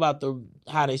let's talk about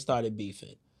how they started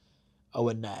beefing or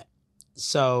whatnot.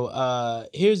 So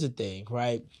here's the thing,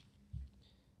 right?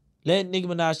 Let Nicki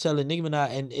Minaj tell it. Nicki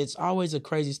Minaj, and it's always a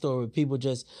crazy story where people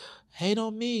just hate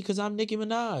on me because I'm Nicki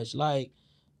Minaj. Like,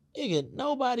 nigga,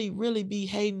 nobody really be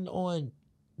hating on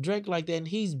Drake like that, and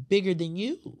he's bigger than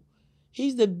you.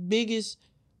 He's the biggest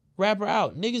rapper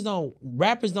out.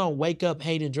 Rappers don't wake up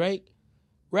hating Drake.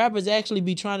 Rappers actually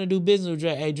be trying to do business with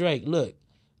Drake. Hey, Drake, look,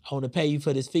 I want to pay you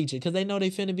for this feature because they know they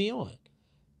finna be on.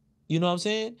 You know what I'm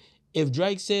saying? If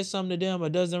Drake says something to them or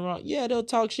does them wrong, yeah, they'll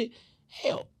talk shit.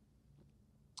 Hell,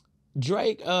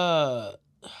 Drake, there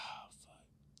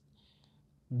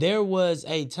was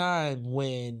a time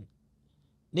when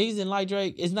niggas didn't like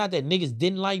Drake. It's not that niggas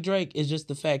didn't like Drake. It's just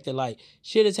the fact that, like,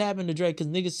 shit has happened to Drake because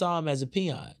niggas saw him as a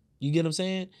peon. You get what I'm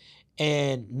saying?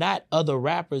 And not other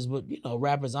rappers, but,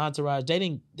 rappers' entourage, they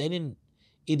didn't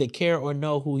either care or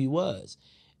know who he was.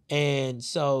 And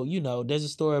so, there's a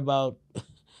story about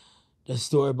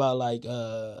like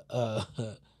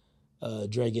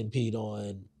Drake and Pete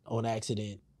on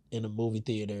accident in a movie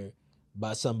theater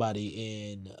by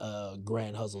somebody in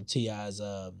Grand Hustle T.I.'s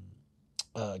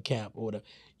camp or whatever.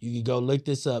 You can go look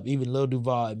this up. Even Lil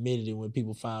Duval admitted it when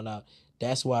people found out.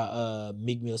 That's why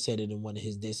Meek Mill said it in one of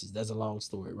his disses. That's a long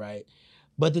story, right?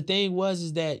 But the thing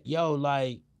is that,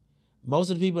 like,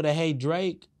 most of the people that hate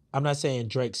Drake, I'm not saying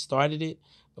Drake started it,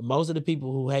 but most of the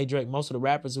people who hate Drake, most of the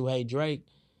rappers who hate Drake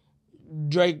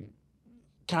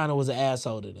kind of was an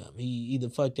asshole to them. He either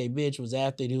fucked a bitch, was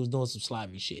after it, he was doing some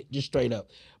slimy shit, just straight up.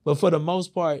 But for the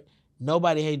most part,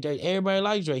 nobody hate Drake. Everybody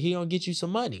likes Drake. He gonna get you some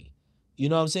money. You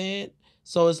know what I'm saying?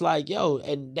 So it's like, yo,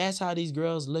 and that's how these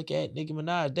girls look at Nicki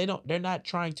Minaj. They're not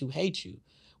trying to hate you.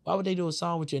 Why would they do a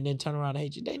song with you and then turn around and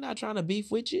hate you? They not trying to beef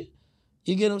with you.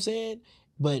 You get what I'm saying?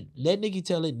 But let Nicki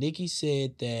tell it. Nicki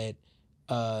said that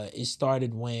it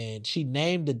started when she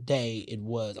named the day it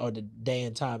was, or the day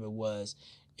and time it was,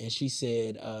 and she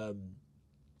said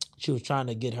she was trying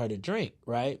to get her to drink,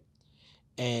 right?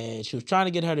 And she was trying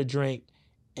to get her to drink,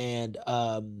 and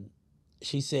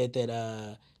she said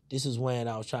that this is when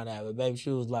I was trying to have a baby. She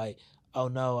was like, "Oh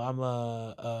no, I'm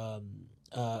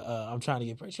trying to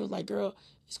get pregnant." She was like, "Girl,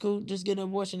 it's cool. Just get an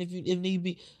abortion if need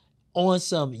be." On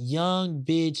some young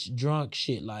bitch drunk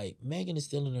shit. Like, Megan is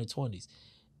still in her 20s,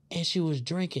 and she was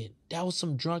drinking. That was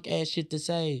some drunk ass shit to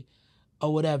say,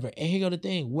 or whatever. And here go the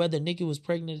thing: whether Nicki was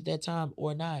pregnant at that time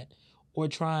or not, or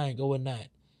trying or not,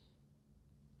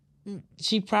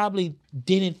 she probably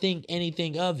didn't think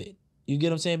anything of it. You get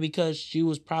what I'm saying? Because she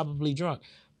was probably drunk.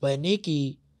 But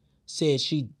Nicki said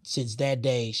since that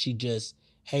day, she just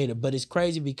hated her. But it's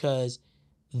crazy because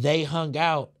they hung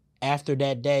out after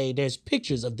that day. There's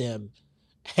pictures of them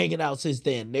hanging out since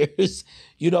then. There's,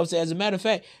 you know what I'm saying? As a matter of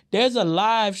fact, there's a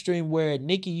live stream where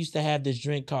Nicki used to have this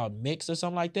drink called Mix or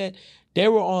something like that. They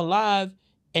were on live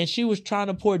and she was trying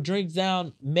to pour drinks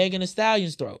down Megan Thee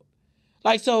Stallion's throat.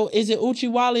 Like, so is it Uchi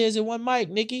Wally? Is it one mic,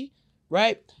 Nicki?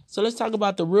 Right? So let's talk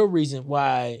about the real reason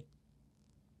why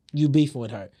you beefing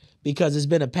with her. Because it's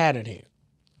been a pattern here.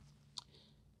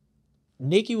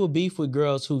 Nicki will beef with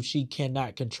girls who she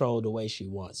cannot control the way she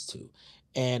wants to.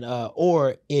 And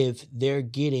or if they're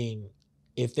getting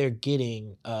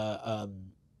accolades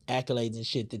and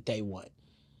shit that they want.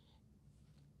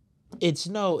 It's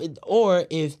no, or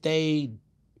if they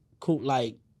cool,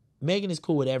 like Megan is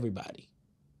cool with everybody,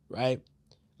 right?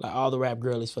 Like all the rap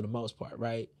girlies for the most part,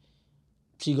 right?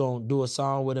 She gonna do a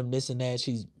song with him, this and that.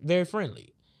 She's very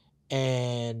friendly.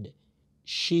 And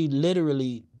she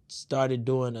literally started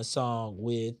doing a song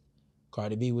with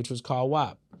Cardi B, which was called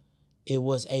WAP. It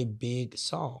was a big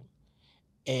song.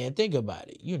 And think about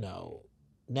it, you know,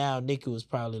 now Nicki was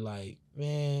probably like,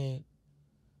 man,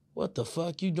 what the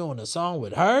fuck? You doing a song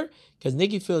with her? Because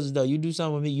Nicki feels as though you do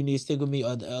something with me, you need to stick with me,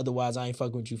 otherwise I ain't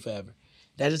fucking with you forever.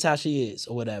 That's just how she is,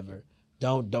 or whatever.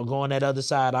 Don't go on that other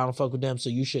side. I don't fuck with them, so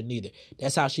you shouldn't either.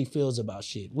 That's how she feels about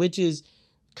shit, which is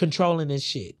controlling this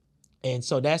shit. And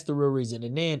so that's the real reason.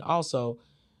 And then also,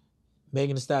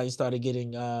 Megan Thee Stallion started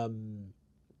getting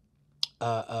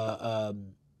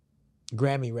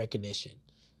Grammy recognition.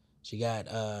 She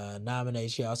got nominated.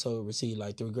 She also received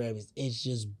like 3 Grammys. It's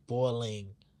just boiling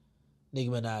Nicki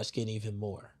Minaj skin even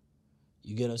more.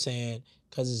 You get what I'm saying?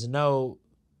 Because it's no,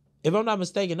 if I'm not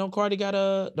mistaken, don't Cardi got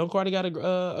a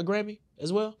Grammy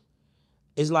as well?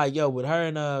 It's like, yo, with her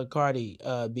and Cardi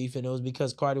beefing, it was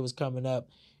because Cardi was coming up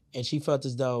and she felt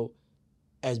as though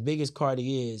as big as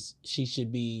Cardi is, she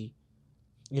should be,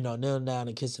 you know, kneeling down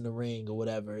and kissing the ring or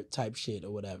whatever type shit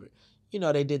or whatever. You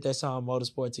know, they did that song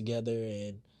Motorsport together,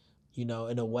 and you know,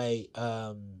 in a way,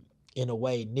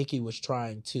 Nicki was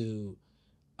trying to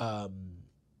kind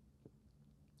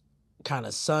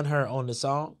of sun her on the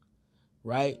song,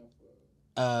 right?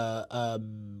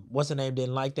 What's her name?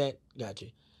 Didn't like that. Gotcha.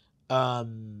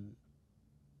 Hold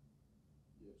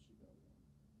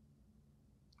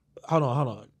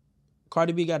on.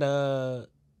 Cardi B got a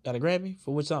Grammy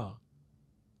for which song?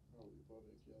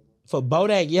 For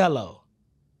Bodak Yellow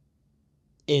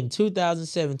in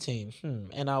 2017.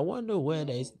 And I wonder where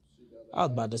they. I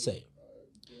was about to say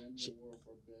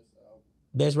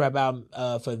best rap album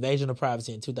for Invasion of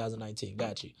Privacy in 2019.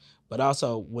 Got you. But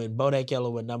also when Bodak Yellow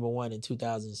went #1 in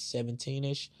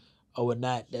 2017ish or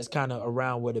whatnot, that's kind of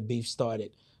around where the beef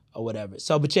started or whatever.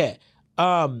 So, but yeah,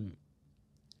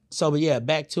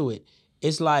 back to it.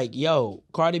 It's like, yo,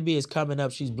 Cardi B is coming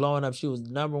up. She's blowing up. She was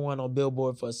 #1 on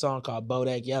Billboard for a song called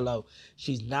Bodak Yellow.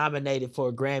 She's nominated for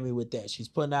a Grammy with that. She's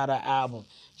putting out her album.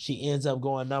 She ends up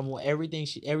going #1. Everything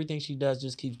she does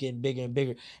just keeps getting bigger and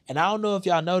bigger. And I don't know if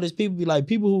y'all notice, people be like,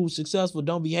 people who are successful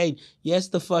don't be hating. Yes,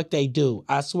 the fuck they do.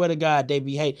 I swear to God, they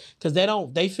be hating. Because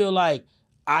they feel like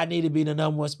I need to be the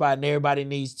 #1 spot and everybody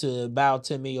needs to bow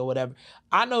to me or whatever.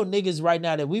 I know niggas right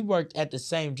now that we worked at the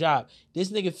same job.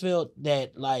 This nigga felt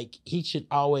that like his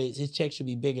check should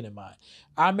be bigger than mine.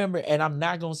 I remember, and I'm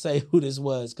not gonna say who this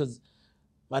was because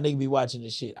my nigga be watching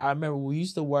this shit. I remember we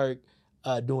used to work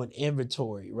doing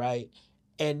inventory, right?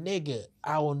 And nigga,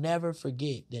 I will never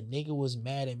forget that nigga was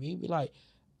mad at me. He'd be like,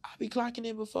 I be clocking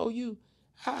in before you.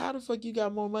 How the fuck you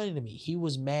got more money than me? He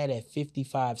was mad at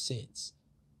 55 cents.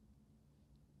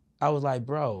 I was like,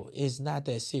 bro, it's not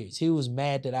that serious. He was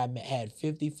mad that I had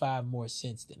 55 more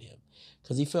cents than him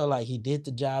because he felt like he did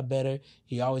the job better.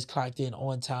 He always clocked in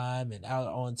on time and out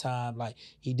on time. Like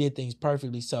he did things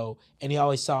perfectly. So, and he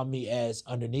always saw me as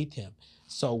underneath him.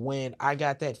 So when I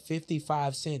got that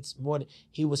 55 cents more,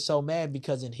 he was so mad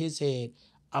because in his head,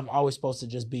 I'm always supposed to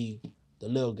just be the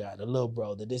little guy, the little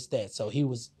bro, the this, that. So he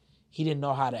didn't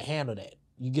know how to handle that.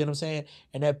 You get what I'm saying?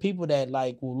 And there are people that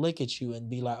like will look at you and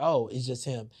be like, oh, it's just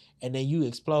him. And then you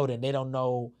explode and they don't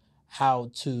know how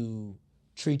to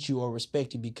treat you or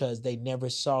respect you because they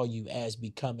never saw you as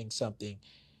becoming something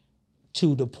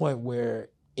to the point where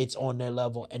it's on their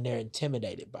level and they're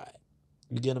intimidated by it.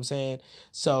 You get what I'm saying?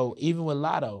 So even with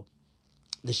Lotto,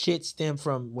 the shit stemmed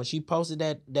from when she posted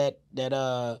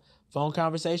that phone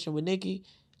conversation with Nicki.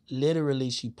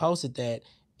 Literally, she posted that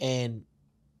and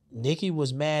Nicki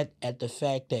was mad at the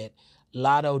fact that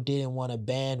Lotto didn't want to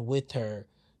band with her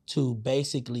to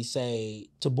basically say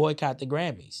to boycott the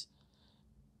Grammys.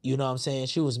 You know what I'm saying?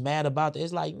 She was mad about that.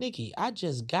 It's like, Nicki, I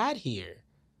just got here.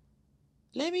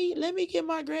 Let me get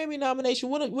my Grammy nomination.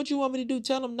 What you want me to do?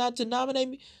 Tell them not to nominate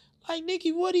me? Like,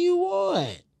 Nicki, what do you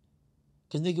want?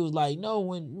 Because Nicki was like, no,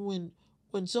 when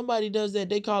when somebody does that,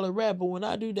 they call it rap, but when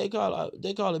I do, they call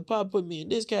it pop. Put me in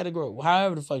this category,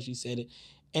 however the fuck she said it,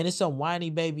 and it's some whiny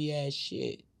baby ass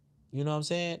shit. You know what I'm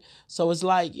saying? So it's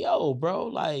like, yo, bro,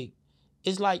 like,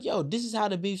 it's like, yo, this is how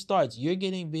the beef starts. You're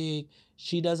getting big.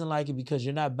 She doesn't like it because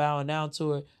you're not bowing down to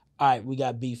her. All right, we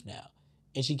got beef now.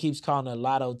 And she keeps calling her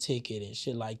lotto ticket and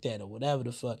shit like that or whatever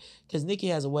the fuck. Because Nicki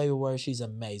has a way of words. She's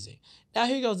amazing. Now,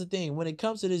 here goes the thing. When it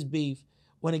comes to this beef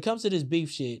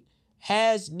shit,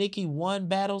 has Nicki won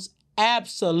battles?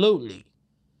 Absolutely.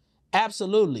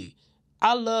 Absolutely.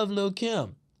 I love Lil'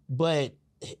 Kim, but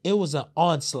it was an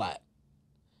onslaught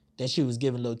that she was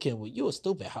giving Lil' Kim. You a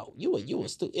stupid hoe. You a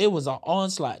stupid. It was an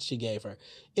onslaught she gave her.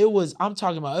 I'm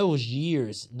talking about, it was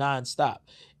years nonstop.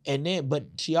 And then, but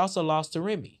she also lost to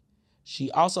Remy.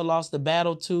 She also lost the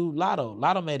battle to Lotto.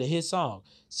 Lotto made a hit song,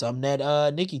 something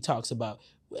that Nicki talks about.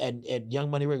 At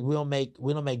Young Money Records,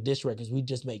 we don't make diss records. We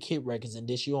just make hit records and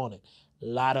diss you on it.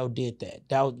 Lotto did that.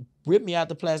 That was, Rip Me Out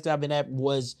the Plastic I've Been At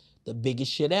was the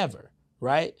biggest shit ever,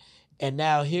 right? And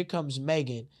now here comes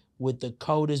Megan with the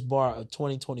coldest bar of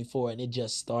 2024, and it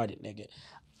just started, nigga.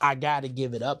 I gotta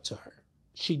give it up to her.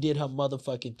 She did her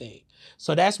motherfucking thing.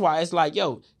 So that's why it's like,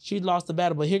 yo, she lost the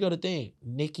battle, but here go the thing.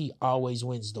 Nicki always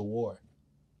wins the war.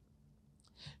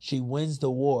 She wins the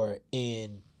war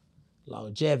in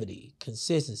longevity,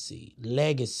 consistency,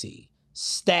 legacy,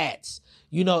 stats.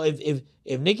 You know, if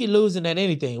Nicki losing at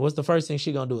anything, what's the first thing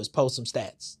she gonna do is post some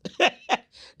stats.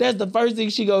 That's the first thing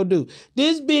she gonna do.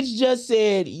 This bitch just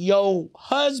said, yo,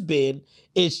 husband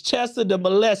is Chester the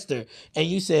Molester. And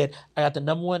you said, I got the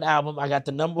 #1 album. I got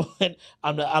the #1.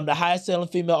 I'm the highest selling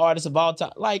female artist of all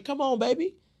time. Like, come on,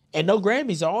 baby. And no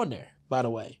Grammys are on there, by the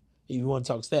way, if you want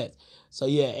to talk stats. So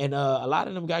yeah, and a lot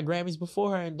of them got Grammys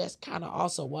before her, and that's kind of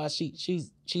also why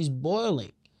she's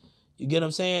boiling. You get what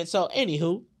I'm saying? So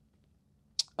anywho,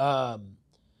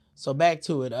 so back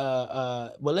to it.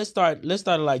 Well, let's start it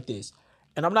like this.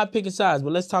 And I'm not picking sides,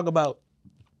 but let's talk about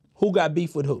who got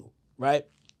beef with who, right?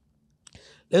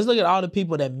 Let's look at all the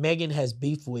people that Megan has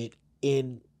beef with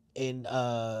in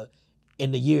the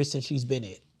years since she's been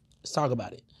in. Let's talk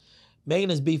about it. Megan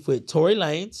has beef with Tory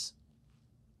Lanez,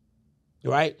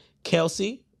 right?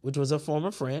 Kelsey, which was a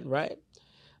former friend, right?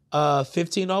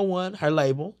 1501, her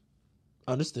label,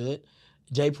 understood.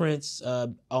 Jay Prince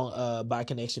by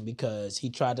connection, because he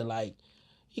kind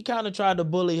of tried to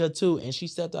bully her too, and she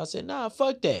stepped out and said, nah,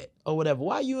 fuck that, or whatever.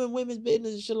 Why you in women's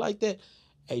business and shit like that?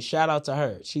 Hey, shout out to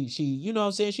her. She, you know what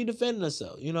I'm saying? She defending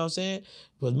herself, you know what I'm saying?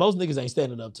 Because most niggas ain't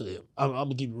standing up to him. I'm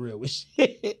gonna keep it real with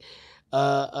shit.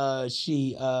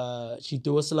 She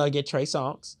threw a slug at Trey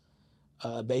Songz,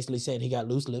 basically saying he got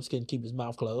loose lips, couldn't keep his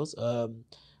mouth closed.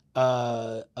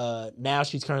 Now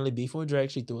she's currently beefing with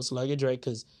Drake. She threw a slug at Drake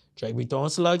because Drake be throwing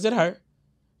slugs at her.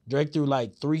 Drake threw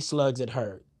like 3 slugs at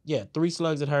her. Yeah, 3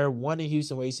 slugs at her. One in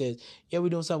Houston where he says, yeah, we're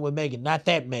doing something with Megan. Not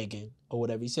that Megan or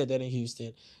whatever. He said that in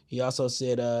Houston. He also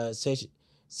said,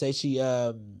 she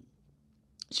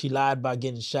lied about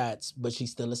getting shots, but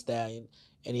she's still a stallion.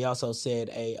 And he also said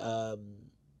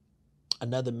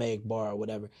another Meg bar or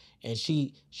whatever. And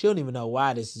she don't even know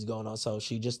why this is going on. So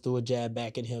she just threw a jab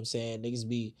back at him saying niggas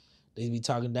be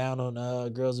talking down on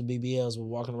girls with BBLs with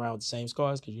walking around with the same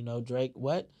scars because, you know, Drake,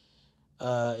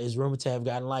 is rumored to have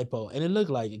gotten lipo. And it looked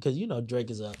like it because, you know,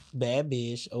 Drake is a bad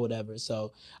bitch or whatever.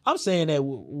 So I'm saying that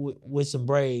with some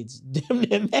braids. Damn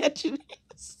near matching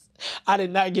this. I did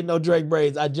not get no Drake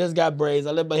braids. I just got braids.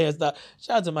 I let my hairstyle.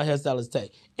 Shout out to my hairstylist, Tay.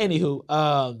 Anywho,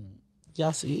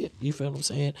 y'all see it? You feel what I'm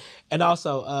saying? And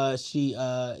also, she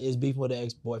is beefing with her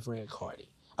ex-boyfriend,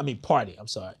 Party. I'm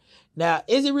sorry. Now,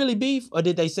 is it really beef, or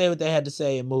did they say what they had to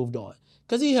say and moved on?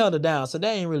 Because he held her down, so that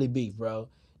ain't really beef, bro.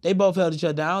 They both held each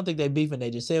other down. I don't think they beefing. They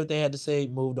just said what they had to say,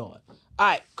 moved on. All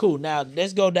right, cool. Now,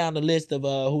 let's go down the list of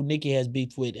who Nicki has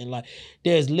beef with. And like,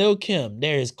 there's Lil' Kim.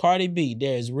 There's Cardi B.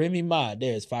 There's Remy Ma.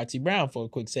 There's Foxy Brown for a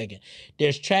quick second.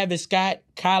 There's Travis Scott,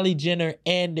 Kylie Jenner,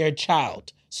 and their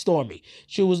child, Stormy.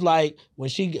 She was like, when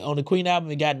she, on the Queen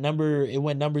album, it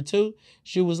went number 2.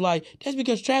 She was like, that's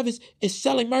because Travis is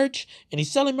selling merch, and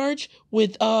he's selling merch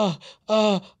with,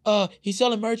 he's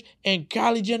selling merch, and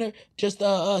Kylie Jenner just,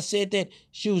 said that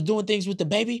she was doing things with the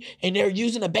baby, and they're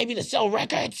using the baby to sell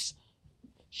records.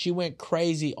 She went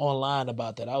crazy online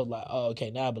about that. I was like, oh,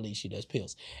 okay, now I believe she does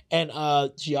pills. And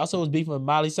she also was beefing with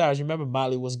Miley Cyrus. Remember,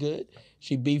 Miley was good.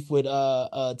 She beefed with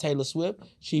Taylor Swift.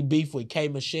 She beefed with K.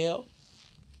 Michelle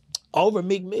over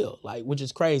Meek Mill, like, which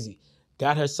is crazy.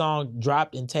 Got her song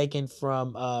dropped and taken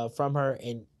from her,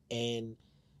 and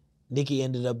Nicki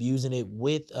ended up using it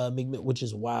with Meek Mill, which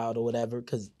is wild or whatever,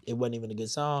 because it wasn't even a good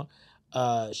song.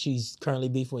 She's currently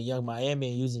beefing with Young Miami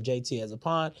and using JT as a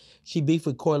pawn. She beefed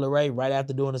with Coi Leray right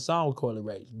after doing a song with Coi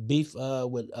Leray. Beef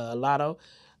with Lotto.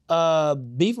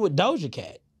 Beef with Doja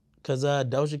Cat because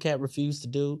Doja Cat refused to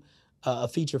do a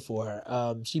feature for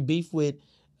her. She beefed with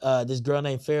this girl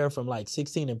named Farrah from like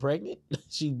 16 and Pregnant.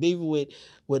 She beefing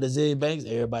with Azealia Banks.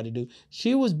 Everybody do.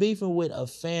 She was beefing with a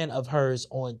fan of hers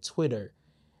on Twitter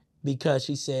because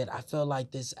she said, I felt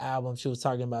like this album, she was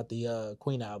talking about the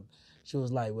Queen album. She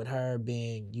was like, with her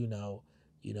being,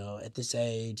 at this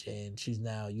age and she's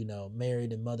now,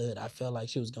 married and motherhood, I felt like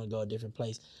she was going to go a different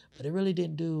place. But it really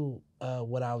didn't do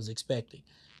what I was expecting.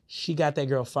 She got that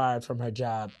girl fired from her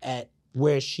job at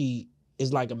where she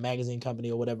is like a magazine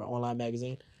company or whatever, online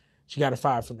magazine. She got her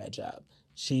fired from that job.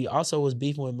 She also was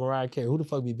beefing with Mariah Carey. Who the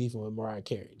fuck be beefing with Mariah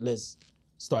Carey? Let's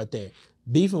start there.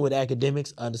 Beefing with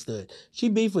academics, understood. She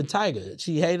beefed with Tyga.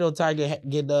 She hated on Tyga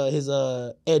getting his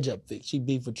edge up fix. She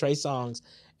beefed with Trey Songz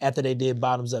after they did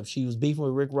Bottoms Up. She was beefing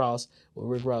with Rick Ross. Well,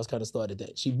 Rick Ross kind of started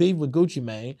that. She beefed with Gucci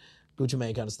Mane. Gucci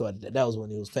Mane kind of started that. That was when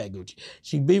he was Fat Gucci.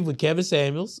 She beefed with Kevin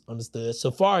Samuels, understood.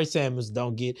 Safari Samuels,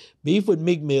 don't get. Beef with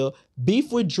Meek Mill.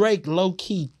 Beef with Drake,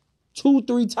 low-key,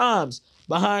 2-3 times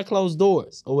behind closed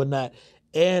doors or whatnot.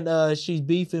 And she's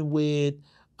beefing with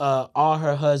all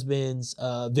her husband's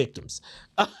victims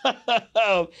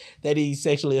that he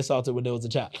sexually assaulted when there was a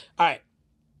child. All right.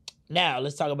 Now,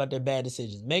 let's talk about their bad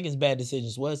decisions. Megan's bad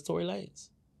decisions was Tory Lanez,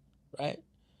 right?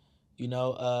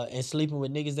 And sleeping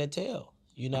with niggas that tell.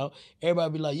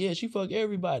 Everybody be like, yeah, she fuck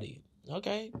everybody.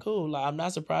 Okay, cool. Like, I'm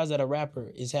not surprised that a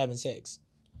rapper is having sex.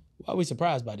 Why are we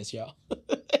surprised by this, y'all?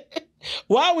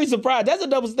 Why are we surprised? That's a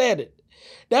double standard.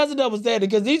 That's a double standard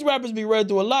because these rappers be running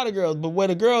through a lot of girls, but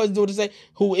when a girl is doing the same,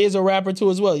 who is a rapper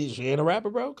too as well, she ain't a rapper,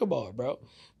 bro? Come on, bro.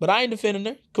 But I ain't defending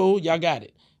her. Cool, y'all got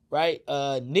it, right?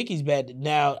 Nicki's bad.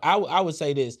 Now, I would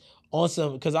say this on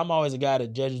some, because I'm always a guy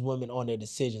that judges women on their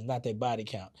decisions, not their body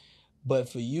count. But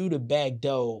for you to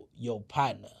backdoor your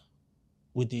partner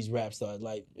with these rap stars,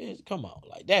 like, come on,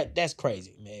 like that's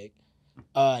crazy, Meg.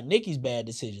 Nicki's bad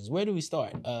decisions. Where do we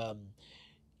start?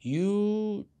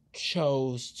 You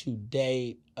chose to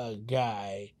date a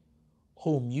guy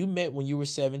whom you met when you were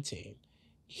 17.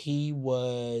 He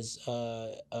was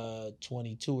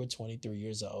 22 or 23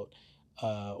 years old,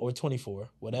 or 24,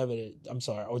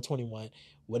 or 21.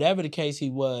 Whatever the case he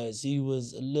was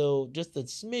just a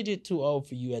smidget too old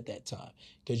for you at that time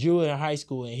because you were in high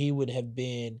school and he would have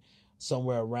been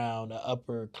somewhere around an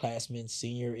upperclassman,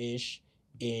 senior-ish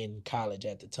in college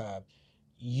at the time.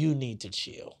 You need to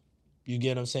chill. You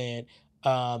get what I'm saying?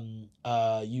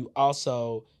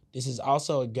 This is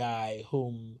also a guy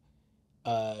whom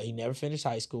he never finished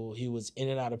high school. He was in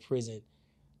and out of prison.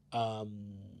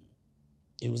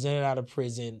 He was in and out of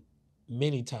prison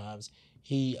many times.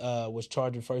 He was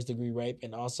charged with first-degree rape,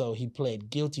 and also he pled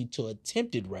guilty to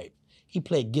attempted rape. He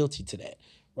pled guilty to that,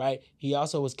 right? He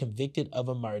also was convicted of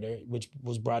a murder, which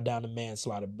was brought down to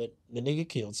manslaughter, but the nigga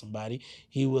killed somebody.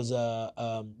 He was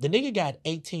the nigga got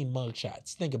 18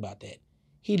 mugshots. Think about that.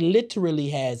 He literally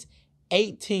has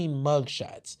 18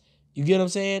 mugshots. You get what I'm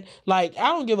saying? Like, I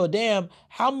don't give a damn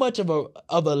how much of a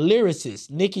lyricist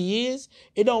Nicki is.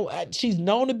 She's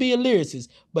known to be a lyricist,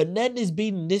 but nothing is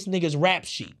beating this nigga's rap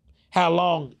sheet. How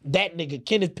long that nigga,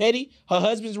 Kenneth Petty, her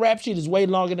husband's rap sheet is way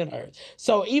longer than hers.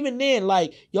 So even then,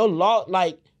 like,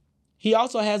 he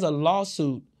also has a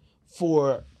lawsuit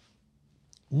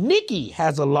Nicki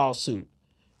has a lawsuit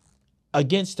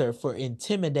against her for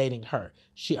intimidating her.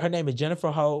 Her name is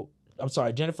Jennifer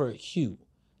Hugh.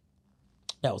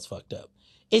 That was fucked up.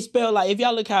 It's spelled like, if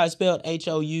y'all look how it's spelled,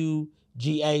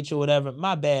 Hough or whatever,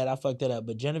 my bad, I fucked that up.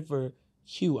 But Jennifer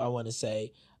Hugh, I want to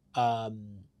say,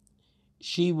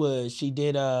 she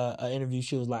did an interview.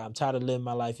 She was like, I'm tired of living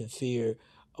my life in fear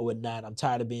or whatnot. I'm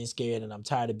tired of being scared and I'm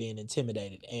tired of being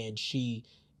intimidated. And she's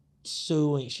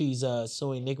suing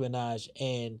Nicki Minaj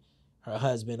and her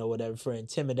husband or whatever for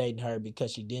intimidating her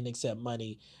because she didn't accept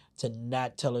money to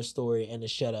not tell her story and to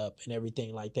shut up and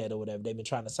everything like that or whatever. They've been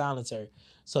trying to silence her.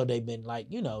 So they've been like,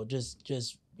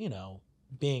 just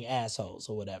being assholes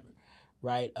or whatever.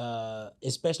 Right?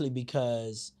 Especially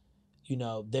because,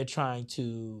 they're trying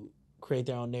to create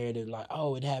their own narrative like,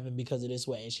 oh, it happened because of this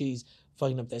way. And she's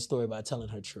fucking up that story by telling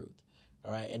her truth.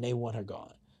 All right. And they want her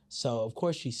gone. So of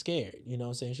course she's scared. You know what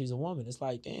I'm saying? She's a woman. It's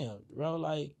like, damn, bro,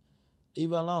 like, leave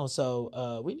her alone.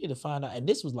 So we need to find out. And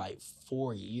this was like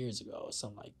 4 years ago or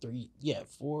something, like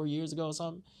 4 years ago or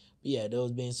something. But yeah, they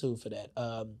was being sued for that.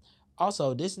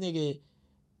 Also, this nigga,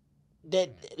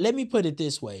 let me put it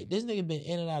this way. This nigga been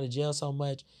in and out of jail so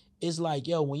much. It's like,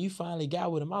 yo, when you finally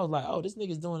got with him, I was like, oh, this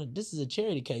nigga's doing it. This is a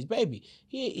charity case, baby.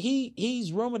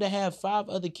 He's rumored to have 5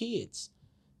 other kids.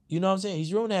 You know what I'm saying?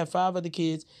 He's grown to have 5 other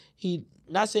kids. He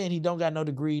not saying he don't got no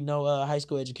degree, no high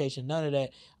school education, none of that.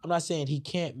 I'm not saying he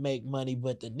can't make money,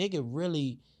 but the nigga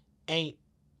really ain't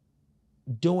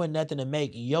doing nothing to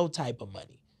make your type of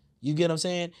money. You get what I'm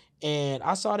saying? And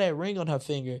I saw that ring on her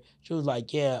finger. She was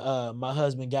like, "Yeah, my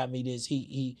husband got me this.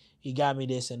 He got me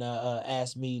this and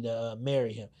asked me to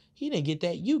marry him. He didn't get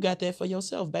that. You got that for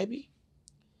yourself, baby.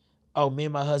 Oh, me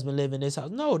and my husband live in this house.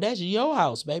 No, that's your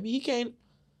house, baby. He can't.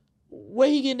 Where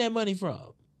he getting that money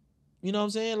from? You know what I'm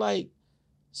saying? Like,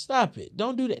 stop it.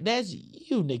 Don't do that. That's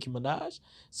you, Nicki Minaj.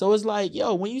 So it's like,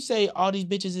 yo, when you say all these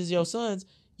bitches is your sons,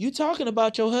 you talking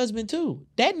about your husband too.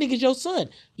 That nigga's your son.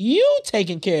 You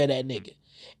taking care of that nigga.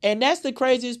 And that's the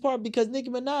craziest part because Nicki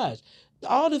Minaj,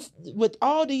 with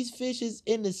all these fishes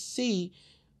in the sea,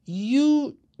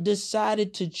 you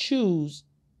decided to choose.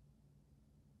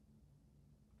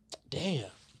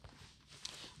 Damn.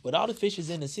 With all the fishes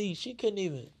in the sea, she couldn't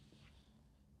even.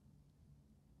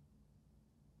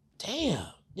 Damn.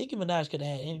 Nicki Minaj could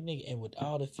have had any nigga, and with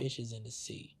all the fishes in the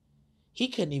sea, he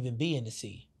couldn't even be in the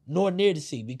sea, nor near the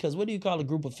sea, because what do you call a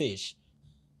group of fish?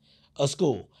 A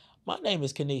school. My name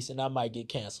is Kenise, and I might get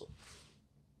canceled.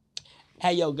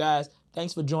 Hey, yo, guys,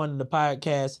 thanks for joining the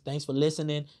podcast. Thanks for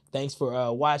listening. Thanks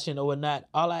for watching or whatnot.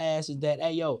 All I ask is that,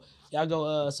 hey, yo, y'all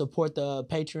go support the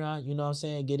Patreon. You know what I'm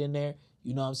saying? Get in there.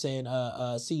 You know what I'm saying?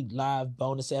 See live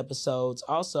bonus episodes.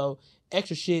 Also,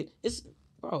 extra shit. It's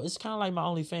kind of like my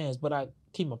OnlyFans, but I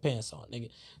keep my pants on, nigga.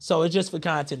 So it's just for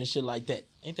content and shit like that.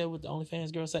 Ain't that what the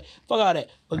OnlyFans girls say? Fuck all that.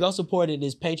 But go support it.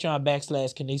 It's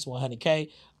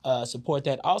Patreon.com/Kenise100K. Support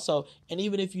that also. And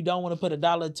even if you don't want to put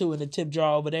 $1 or $2 in the tip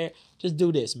jar over there, just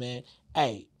do this, man.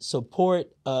 Hey, support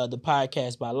the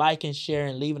podcast by liking,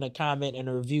 sharing, leaving a comment and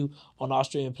a review on all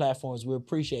streaming platforms. We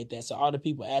appreciate that. So all the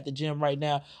people at the gym right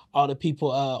now, all the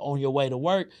people on your way to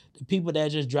work, the people that are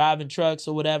just driving trucks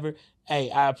or whatever,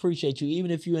 hey, I appreciate you. Even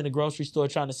if you're in the grocery store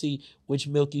trying to see which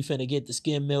milk you finna get, the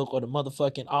skim milk or the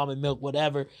motherfucking almond milk,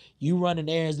 whatever, you running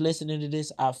errands listening to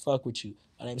this, I fuck with you.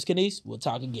 My name is Kenise. We'll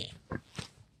talk again.